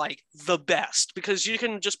are like the best, because you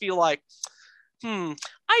can just be like,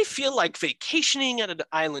 I feel like vacationing at an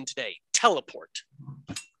island today. Teleport.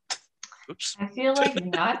 Oops. I feel like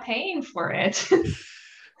not paying for it.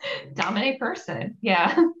 Dominate person.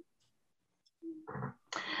 Yeah.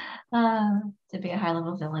 To be a high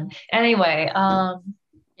level villain. Anyway,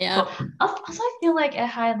 yeah. Also, I feel like at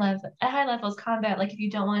high levels combat, like if you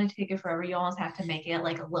don't want to take it forever, you almost have to make it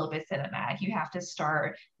like a little bit cinematic. You have to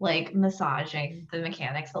start like massaging the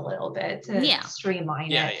mechanics a little bit to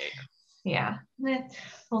streamline it. Yeah.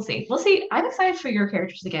 We'll see. I'm excited for your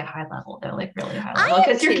characters to get high level though, like really high level,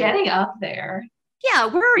 because you're getting up there. Yeah,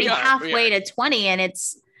 we're already halfway to 20, and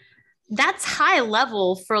that's high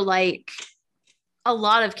level for like a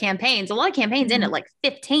lot of campaigns. A lot of campaigns end at like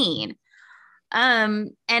 15.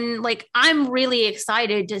 And like I'm really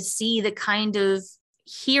excited to see the kind of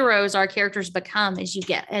heroes our characters become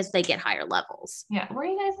as they get higher levels. Yeah. Were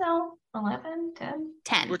you guys now 11, 10?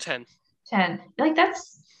 10. We're 10. 10. Like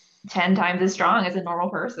that's 10 times as strong as a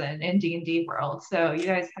normal person in D&D world. So you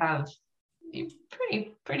guys have a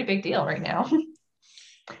pretty big deal right now.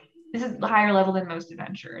 This is higher level than most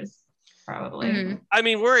adventures, probably. I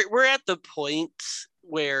mean, we're at the point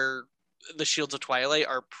where the Shields of Twilight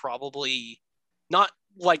are probably not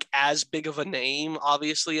like as big of a name,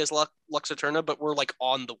 obviously, as Lux Eterna, but we're like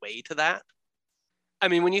on the way to that. I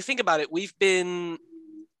mean, when you think about it, we've been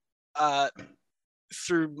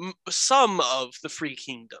through some of the Free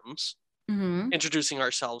Kingdoms, introducing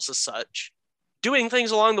ourselves as such, doing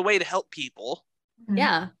things along the way to help people.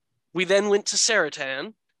 Yeah. We then went to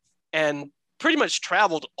Saratan and pretty much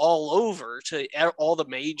traveled all over to all the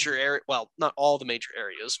major areas. Well, not all the major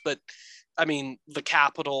areas, but I mean, the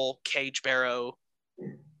capital, Cage Barrow.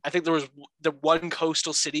 I think there was the one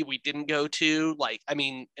coastal city we didn't go to. Like, I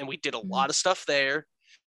mean, and we did a lot of stuff there.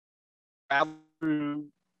 Traveled through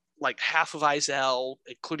like half of Izel,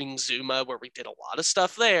 including Zuma, where we did a lot of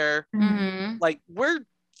stuff there. Like, we're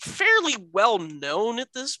fairly well known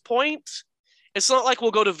at this point. It's not like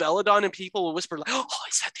we'll go to Veladon and people will whisper like, "Oh,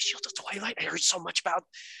 is that the Shield of Twilight? I heard so much about."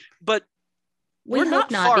 But we we're hope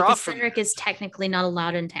not not, far because off from Cedric is technically not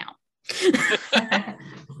allowed in town.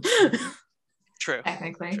 True.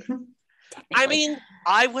 Technically. I mean,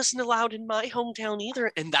 I wasn't allowed in my hometown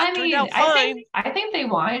either, and that turned out I fine. think they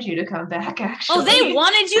wanted you to come back, actually. Oh, they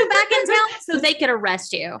wanted you back in town so they could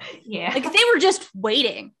arrest you. Yeah. Like, they were just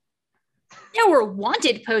waiting. There were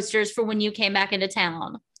wanted posters for when you came back into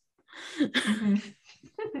town.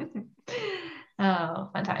 Oh,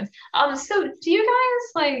 fun times. So do you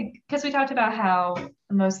guys like, because we talked about how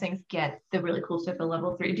most things get the really cool stuff at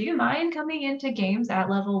level 3. Do you mind coming into games at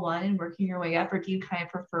level 1 and working your way up, or do you kind of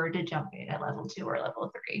prefer to jump in at level 2 or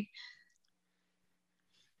level 3?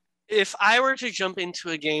 If I were to jump into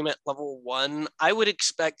a game at level 1, I would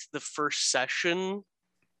expect the first session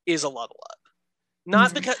is a level up.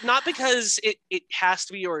 Not because it has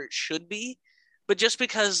to be or it should be, but just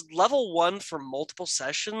because level 1 for multiple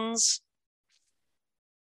sessions,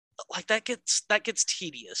 like that gets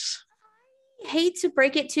tedious. I hate to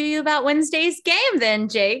break it to you about Wednesday's game then,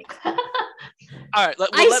 Jake. All right.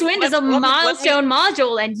 Icewind is a milestone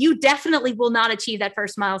module, and you definitely will not achieve that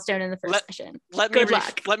first milestone in the first session. Good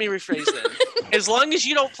luck. Let me rephrase then. As long as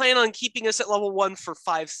you don't plan on keeping us at level 1 for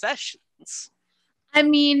 5 sessions. I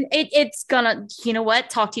mean, it's gonna, you know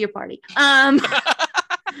what? Talk to your party.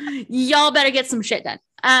 Y'all better get some shit done.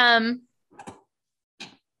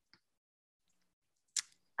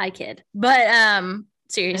 I kid. But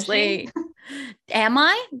seriously, am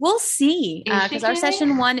I? We'll see. Because our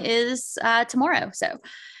session 1 is tomorrow. So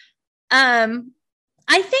I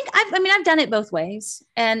think I've done it both ways.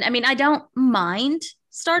 And I mean, I don't mind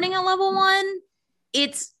starting at level 1.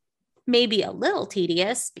 It's maybe a little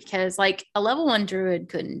tedious because like a level 1 druid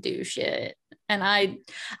couldn't do shit. And I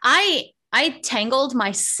tangled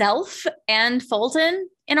myself and Fulton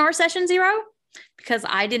in our session 0 because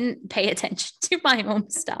I didn't pay attention to my own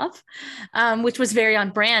stuff, which was very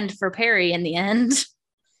on brand for Perry in the end.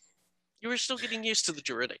 You were still getting used to the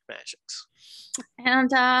druidic magics.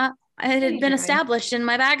 And it had been established in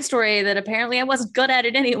my backstory that apparently I wasn't good at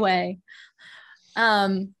it anyway.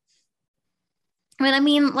 I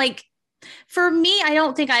mean, like, for me, I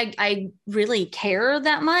don't think I really care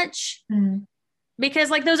that much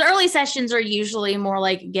because like those early sessions are usually more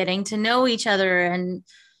like getting to know each other, and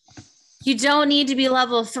you don't need to be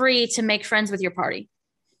level 3 to make friends with your party.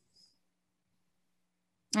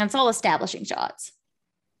 And it's all establishing shots.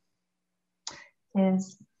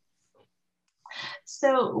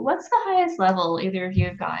 So what's the highest level either of you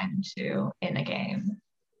have gotten to in a game?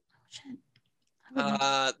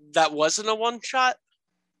 That wasn't a one shot?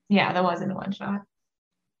 Yeah, that wasn't a one shot.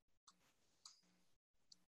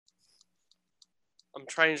 I'm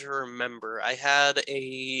trying to remember. I had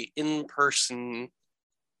a in-person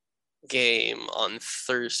game on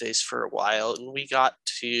Thursdays for a while, and we got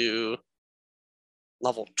to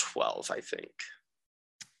level 12, I think.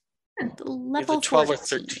 Level Either 12 14. or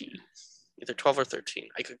 13. Either 12 or 13.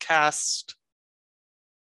 I could cast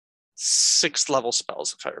 6 level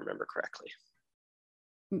spells, if I remember correctly.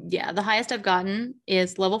 Yeah, the highest I've gotten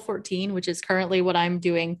is level 14, which is currently what I'm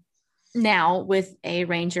doing now with a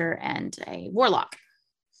ranger and a warlock.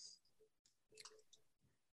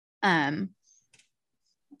 And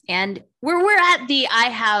we're at the I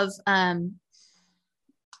have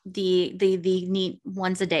the neat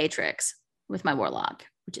once a day tricks with my warlock,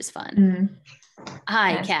 which is fun.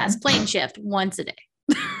 I cast plane shift once a day.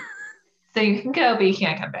 So you can go, but you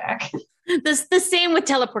can't come back. The same with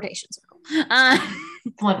teleportation circle.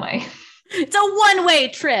 One way. It's a one-way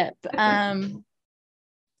trip.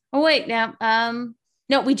 Oh wait, now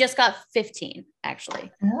no, we just got 15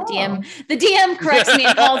 actually. Oh. The DM corrects me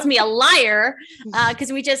and calls me a liar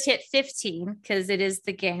because we just hit 15 because it is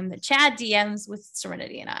the game that Chad DMs with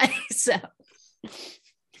Serenity and I. So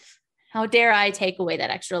how dare I take away that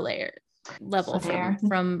extra level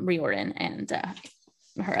from Riordan and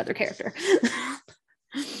her other character.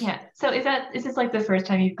 Yeah. So is this like the first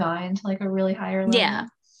time you've gone to like a really higher level? Yeah.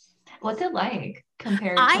 What's it like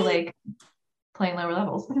compared to I like playing lower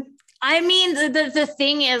levels? I mean, the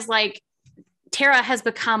thing is like Tara has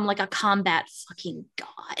become like a combat fucking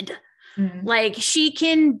god. Mm. Like she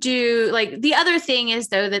can do like the other thing is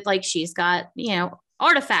though that like she's got, you know,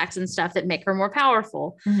 artifacts and stuff that make her more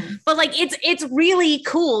powerful. Mhm. But like it's really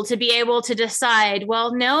cool to be able to decide,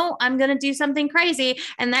 well, no, I'm going to do something crazy,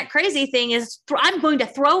 and that crazy thing is I'm going to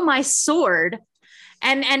throw my sword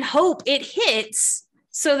and hope it hits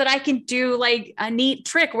so that I can do like a neat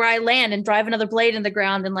trick where I land and drive another blade in the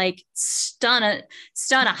ground and like stun a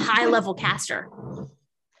high level caster.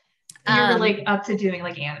 You're like up to doing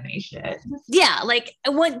like anime shit. Yeah, like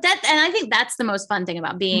what that, and I think that's the most fun thing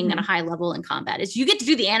about being at a Mhm. high level in combat is you get to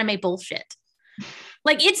do the anime bullshit.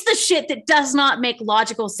 Like it's the shit that does not make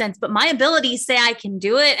logical sense, but my abilities say I can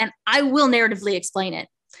do it, and I will narratively explain it.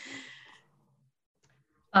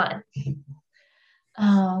 Fun.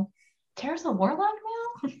 Tara's a warlock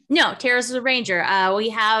now? No, Tara's is a ranger. We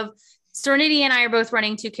have Serenity and I are both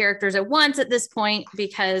running two characters at once at this point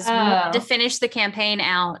because we wanted to finish the campaign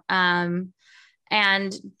out.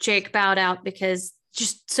 And Jake bowed out because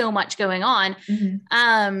just so much going on.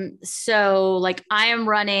 Mhm. So like I am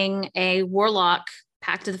running a warlock,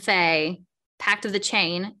 Pact of the Fae, Pact of the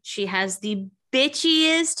Chain. She has the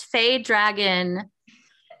bitchiest Fae dragon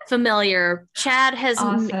familiar. Chad has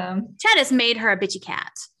made her a bitchy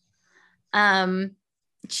cat.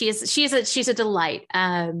 She's a delight.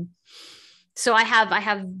 So I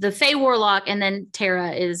have the Fae warlock, and then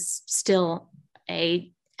Tara is still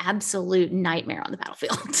a absolute nightmare on the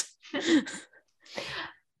battlefield.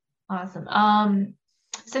 Awesome.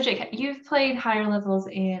 So Jake, you've played higher levels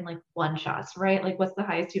in like one shots, right? Like what's the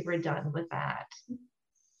highest you've ever done with that?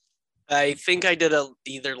 I think I did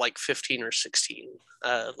either like 15 or 16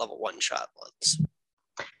 level one shot ones.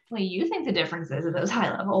 What do you think the difference is of those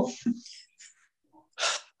high levels?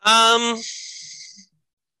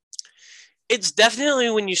 It's definitely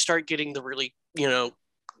when you start getting the really,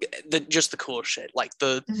 just the cool shit. Like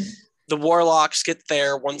the warlocks get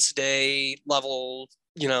there once a day, level,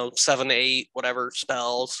 7, 8, whatever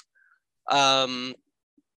spells.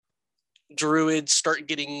 Druids start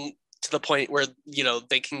getting to the point where,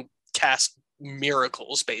 they can cast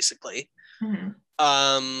miracles, basically.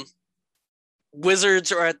 Mm-hmm.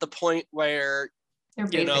 Wizards are at the point where they're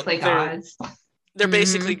basically gods.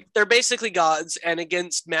 They're basically gods, and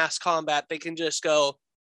against mass combat, they can just go,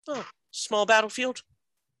 oh, small battlefield.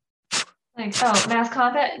 Like, oh, mass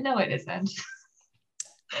combat? No, it isn't.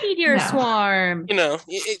 Meteor swarm.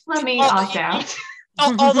 Let me opt out.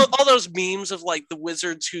 all those memes of like the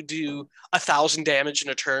wizards who do 1,000 damage in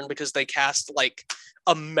a turn because they cast like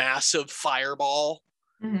a massive fireball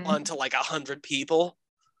onto like 100 people.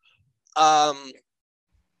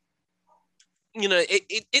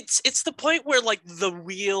 It's the point where like the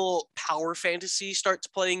real power fantasy starts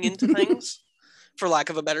playing into things, for lack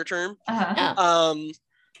of a better term.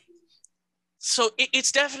 So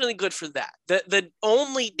it's definitely good for that. The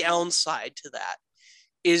only downside to that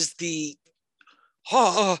is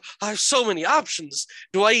I have so many options.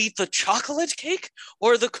 Do I eat the chocolate cake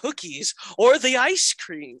or the cookies or the ice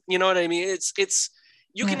cream? You know what I mean? It's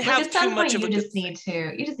you can have too much of a. You just need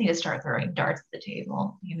to start throwing darts at the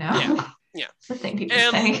table. Yeah. The thing people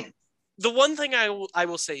say. The one thing I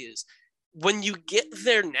will say is when you get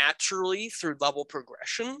there naturally through level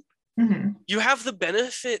progression, you have the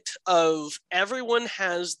benefit of everyone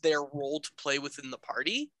has their role to play within the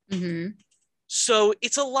party. So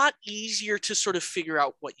it's a lot easier to sort of figure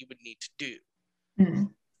out what you would need to do.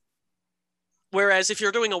 Whereas if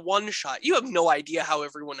you're doing a one shot, you have no idea how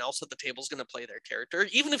everyone else at the table is going to play their character.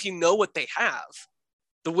 Even if you know what they have,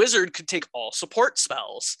 the wizard could take all support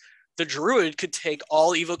spells. The druid could take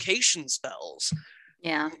all evocation spells.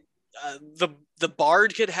 Yeah. The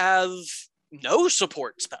bard could have no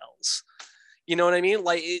support spells. You know what I mean?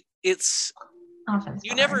 Like it's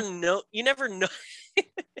you never know. You never know.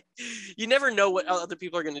 You never know what other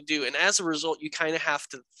people are going to do, and as a result, you kind of have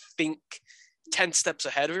to think 10 steps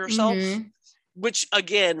ahead of yourself, which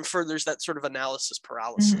again furthers that sort of analysis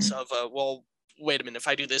paralysis of, well, wait a minute, if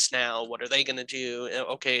I do this now, what are they going to do?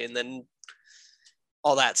 Okay, and then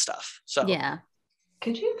all that stuff. So yeah.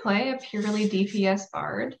 Could you play a purely DPS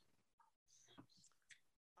bard?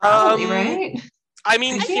 Probably, right? I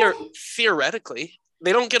mean, theoretically,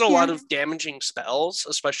 they don't get a lot of damaging spells,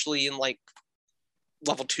 especially in like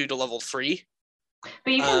level 2 to level 3.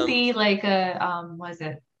 But you can be like a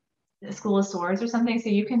a School of Swords or something, so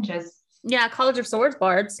you can just College of Swords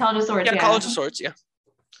bards. College of Swords, yeah. College of Swords, yeah.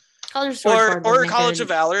 College of Swords or College of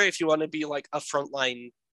Valor if you want to be like a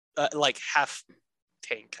frontline, like half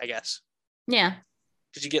tank, I guess. Yeah.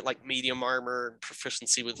 Because you get like medium armor and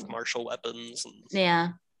proficiency with martial weapons. And... Yeah.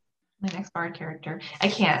 My next bard character. I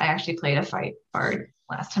can't. I actually played a fight bard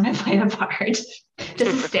last time I played a bard.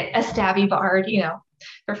 Just a stabby bard,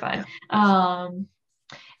 for fun. Yeah.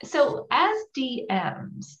 So as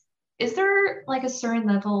DMs, is there like a certain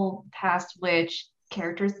level past which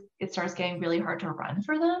characters it starts getting really hard to run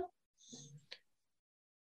for them?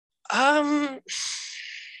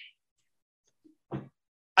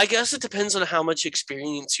 I guess it depends on how much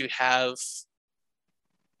experience you have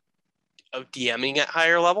of DMing at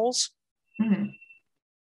higher levels. Mm-hmm.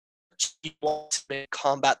 You want to make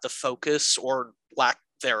combat the focus or lack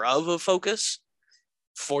thereof of focus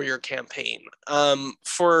for your campaign.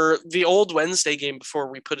 For the old Wednesday game before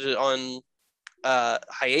we put it on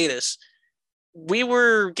hiatus, we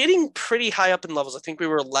were getting pretty high up in levels. I think we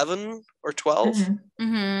were 11 or 12. Mm-hmm.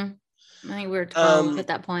 Mm-hmm. I think we were 12 at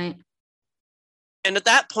that point. And at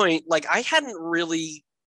that point, like, I hadn't really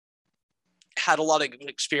had a lot of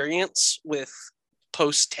experience with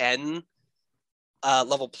post 10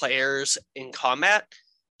 level players in combat.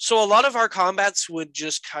 So a lot of our combats would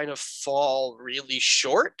just kind of fall really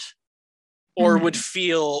short or would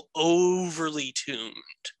feel overly tuned.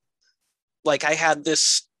 Like I had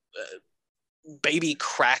this baby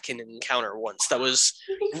Kraken encounter once that was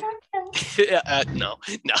no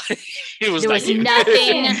it was there was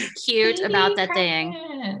nothing cute about that thing,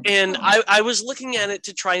 and I was looking at it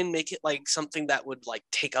to try and make it like something that would like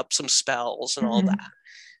take up some spells and all that,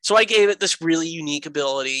 so I gave it this really unique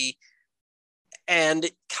ability and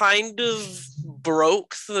it kind of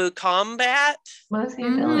broke the combat. What's the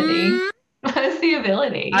ability? What's the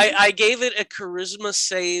ability? I gave it a charisma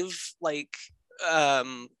save, like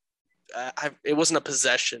it wasn't a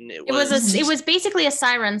possession. It was basically a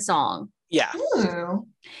siren song. Yeah. Ooh,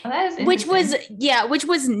 that is which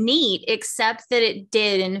was neat, except that it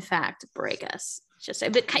did in fact break us.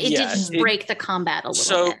 It did just break the combat a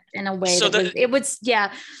little bit in a way it was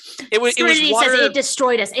water, says it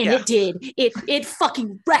destroyed us, and it did. It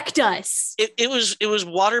fucking wrecked us. It was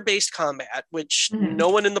water-based combat, which no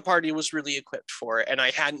one in the party was really equipped for, and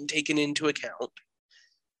I hadn't taken into account.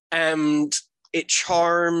 And it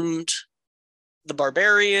charmed the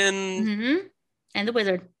barbarian and the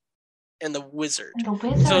wizard. The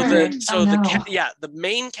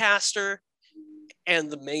main caster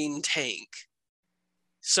and the main tank.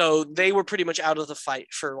 So they were pretty much out of the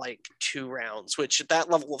fight for like 2 rounds, which at that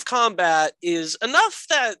level of combat is enough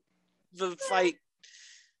that the fight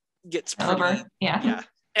gets pretty over. Yeah.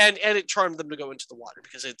 And it charmed them to go into the water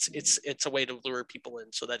because it's a way to lure people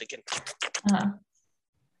in so that it can.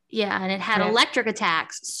 Yeah, and it had electric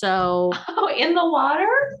attacks. So in the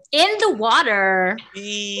water? In the water.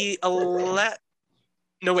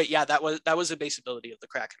 No, wait, yeah, that was a base ability of the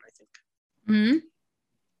Kraken, I think. Mm-hmm.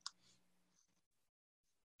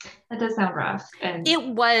 That does sound rough. And it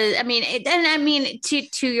was,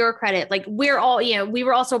 to your credit, like we're all, we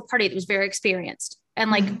were also a party that was very experienced and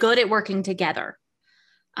like good at working together.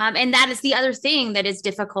 And that is the other thing that is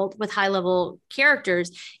difficult with high level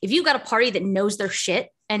characters. If you've got a party that knows their shit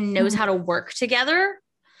and knows how to work together,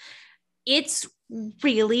 it's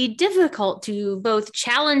really difficult to both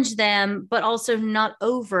challenge them, but also not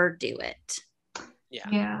overdo it.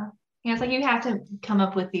 Yeah. It's like you have to come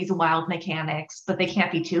up with these wild mechanics, but they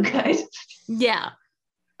can't be too good. Yeah.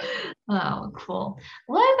 Oh, cool.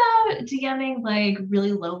 What about DMing like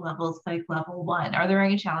really low levels, like level 1? Are there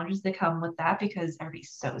any challenges that come with that? Because everybody's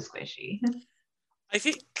so squishy. I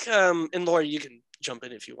think, and Laura, you can jump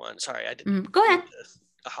in if you want. Sorry, I didn't. Go ahead.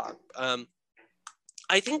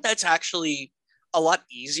 I think that's actually a lot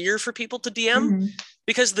easier for people to DM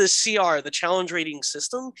because the CR, the challenge rating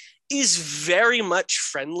system, is very much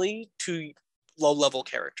friendly to low-level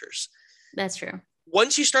characters. That's true.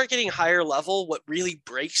 Once you start getting higher level, what really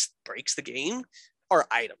breaks the game are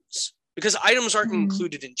items, because items aren't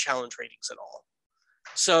included in challenge ratings at all.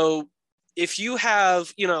 So if you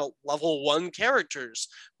have, level 1 characters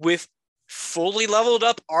with fully leveled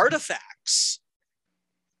up artifacts,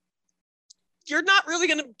 you're not really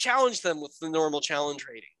going to challenge them with the normal challenge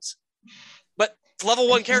ratings. But level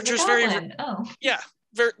 1 characters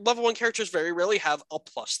level 1 characters very rarely have a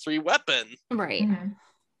 +3 weapon. Right.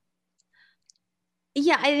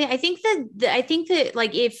 Yeah, I think that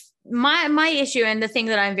like if my issue and the thing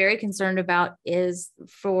that I'm very concerned about is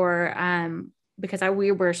for because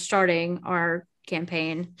we were starting our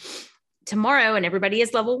campaign tomorrow and everybody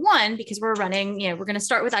is level 1 because we're running, we're going to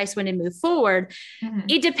start with Icewind and move forward.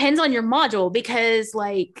 It depends on your module because,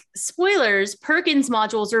 like, spoilers, Perkins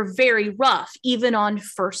modules are very rough even on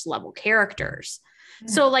first level characters.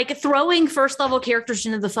 So like throwing first level characters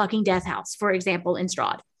into the fucking death house, for example, in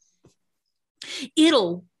Strahd,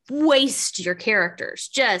 it'll waste your characters.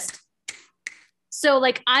 Just so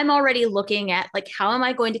like I'm already looking at like, how am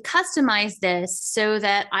I going to customize this so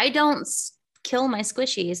that I don't kill my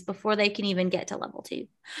squishies before they can even get to level 2?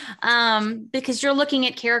 Because you're looking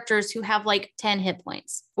at characters who have like 10 hit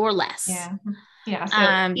points or less. Yeah,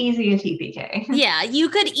 so easy a TPK. Yeah, you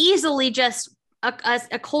could easily just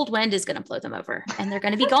a cold wind is going to blow them over and they're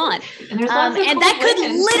going to be gone. And that could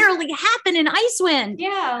literally happen in Icewind.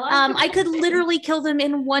 Yeah. I could literally kill them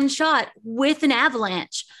in one shot with an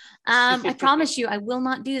avalanche. I promise you, I will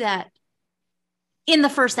not do that in the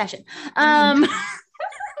first session.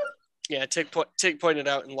 Yeah, Tig pointed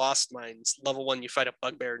out in Lost Mines, level 1, you fight a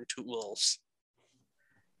bugbear and 2 wolves.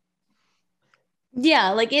 Yeah,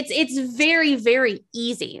 like it's very, very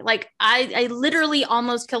easy. Like I literally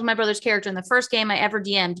almost killed my brother's character in the first game I ever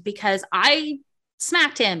DM'd because I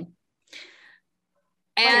smacked him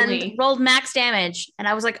and rolled max damage. And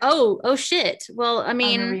I was like, oh shit. Well, I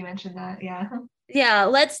mean, I remember you mentioned that. Yeah. Yeah,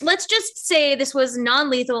 let's just say this was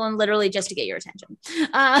non-lethal and literally just to get your attention.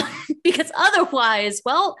 Because otherwise,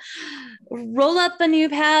 well, roll up a new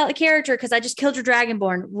character because I just killed your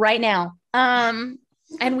Dragonborn right now.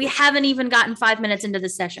 And we haven't even gotten 5 minutes into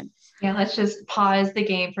this session. Yeah, let's just pause the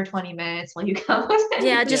game for 20 minutes while you come with it.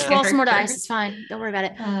 Yeah, just roll some more dice. It's fine. Don't worry about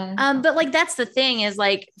it. But like that's the thing is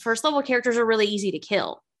like first level characters are really easy to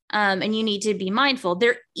kill. And you need to be mindful.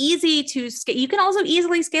 They're easy to scale. You can also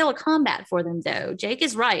easily scale a combat for them, though. Jake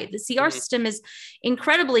is right. The CR system is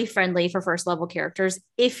incredibly friendly for first level characters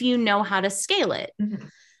if you know how to scale it.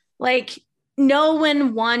 Like, know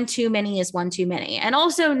when one too many is one too many, and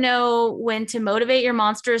also know when to motivate your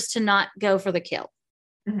monsters to not go for the kill.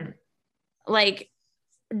 Like,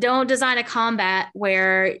 don't design a combat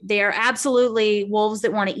where they are absolutely wolves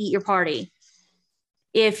that want to eat your party.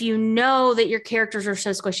 If you know that your characters are so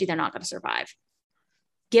squishy, they're not going to survive.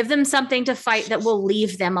 Give them something to fight that will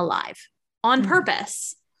leave them alive on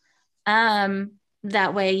purpose.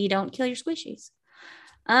 That way you don't kill your squishies.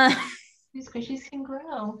 These squishies can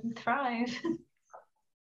grow and thrive.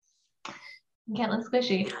 Can't let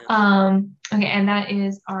squishy. Okay, and that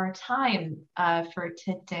is our time for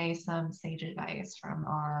today. Some sage advice from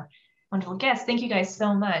our wonderful guests. Thank you guys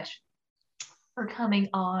so much for coming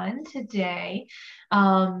on today.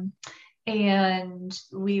 And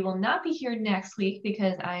we will not be here next week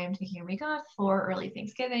because I am taking a week off for early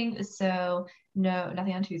Thanksgiving. So no,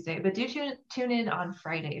 nothing on Tuesday, but do tune in on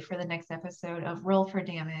Friday for the next episode of Roll for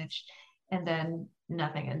Damage, and then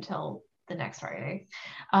nothing until the next Friday.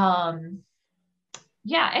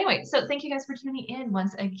 Yeah, anyway, so thank you guys for tuning in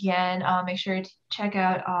once again. Make sure to check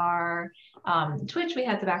out our Twitch. We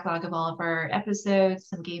have the backlog of all of our episodes,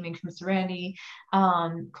 some gaming from Serenity,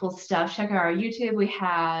 cool stuff. Check out our YouTube. We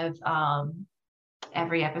have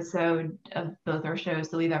every episode of both our shows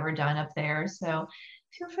that we've ever done up there. So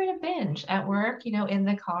feel free to binge at work, in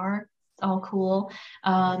the car. All cool.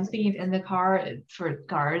 Speaking of in the car, for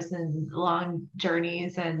cars and long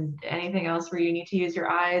journeys and anything else where you need to use your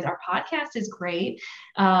eyes, our podcast is great.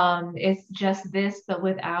 It's just this, but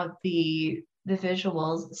without the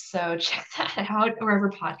visuals. So check that out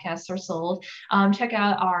wherever podcasts are sold. Check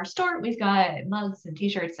out our store. We've got mugs and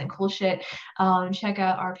t-shirts and cool shit. Check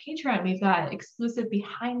out our Patreon. We've got exclusive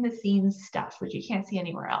behind the scenes stuff, which you can't see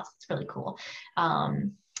anywhere else. It's really cool.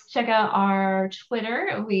 Check out our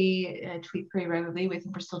Twitter. We tweet pretty regularly. We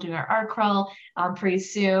think we're still doing our art crawl pretty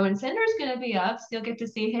soon. Cinder's going to be up, so you'll get to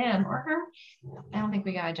see him or her. I don't think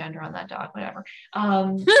we got a gender on that dog, whatever.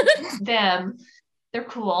 Them, they're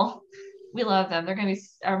cool. We love them. They're going to be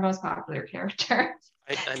our most popular character.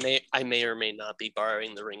 I may or may not be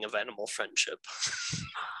borrowing the Ring of Animal Friendship.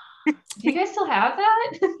 Do you guys still have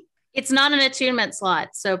that? It's not an attunement slot,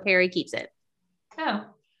 so Perry keeps it. Oh,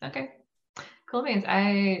 okay. Cool beans.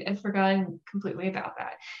 I had forgotten completely about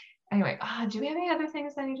that. Anyway, do we have any other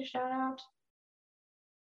things I need to shout out?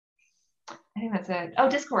 I think that's it. Oh,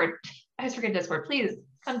 Discord. I always forget Discord. Please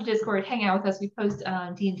come to Discord, hang out with us. We post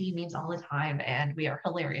D&D memes all the time, and we are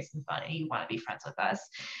hilarious and fun, and you want to be friends with us.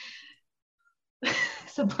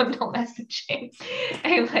 Subliminal messaging.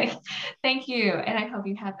 Anyway, thank you, and I hope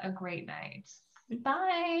you have a great night.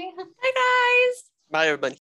 Bye. Bye, guys. Bye, everybody.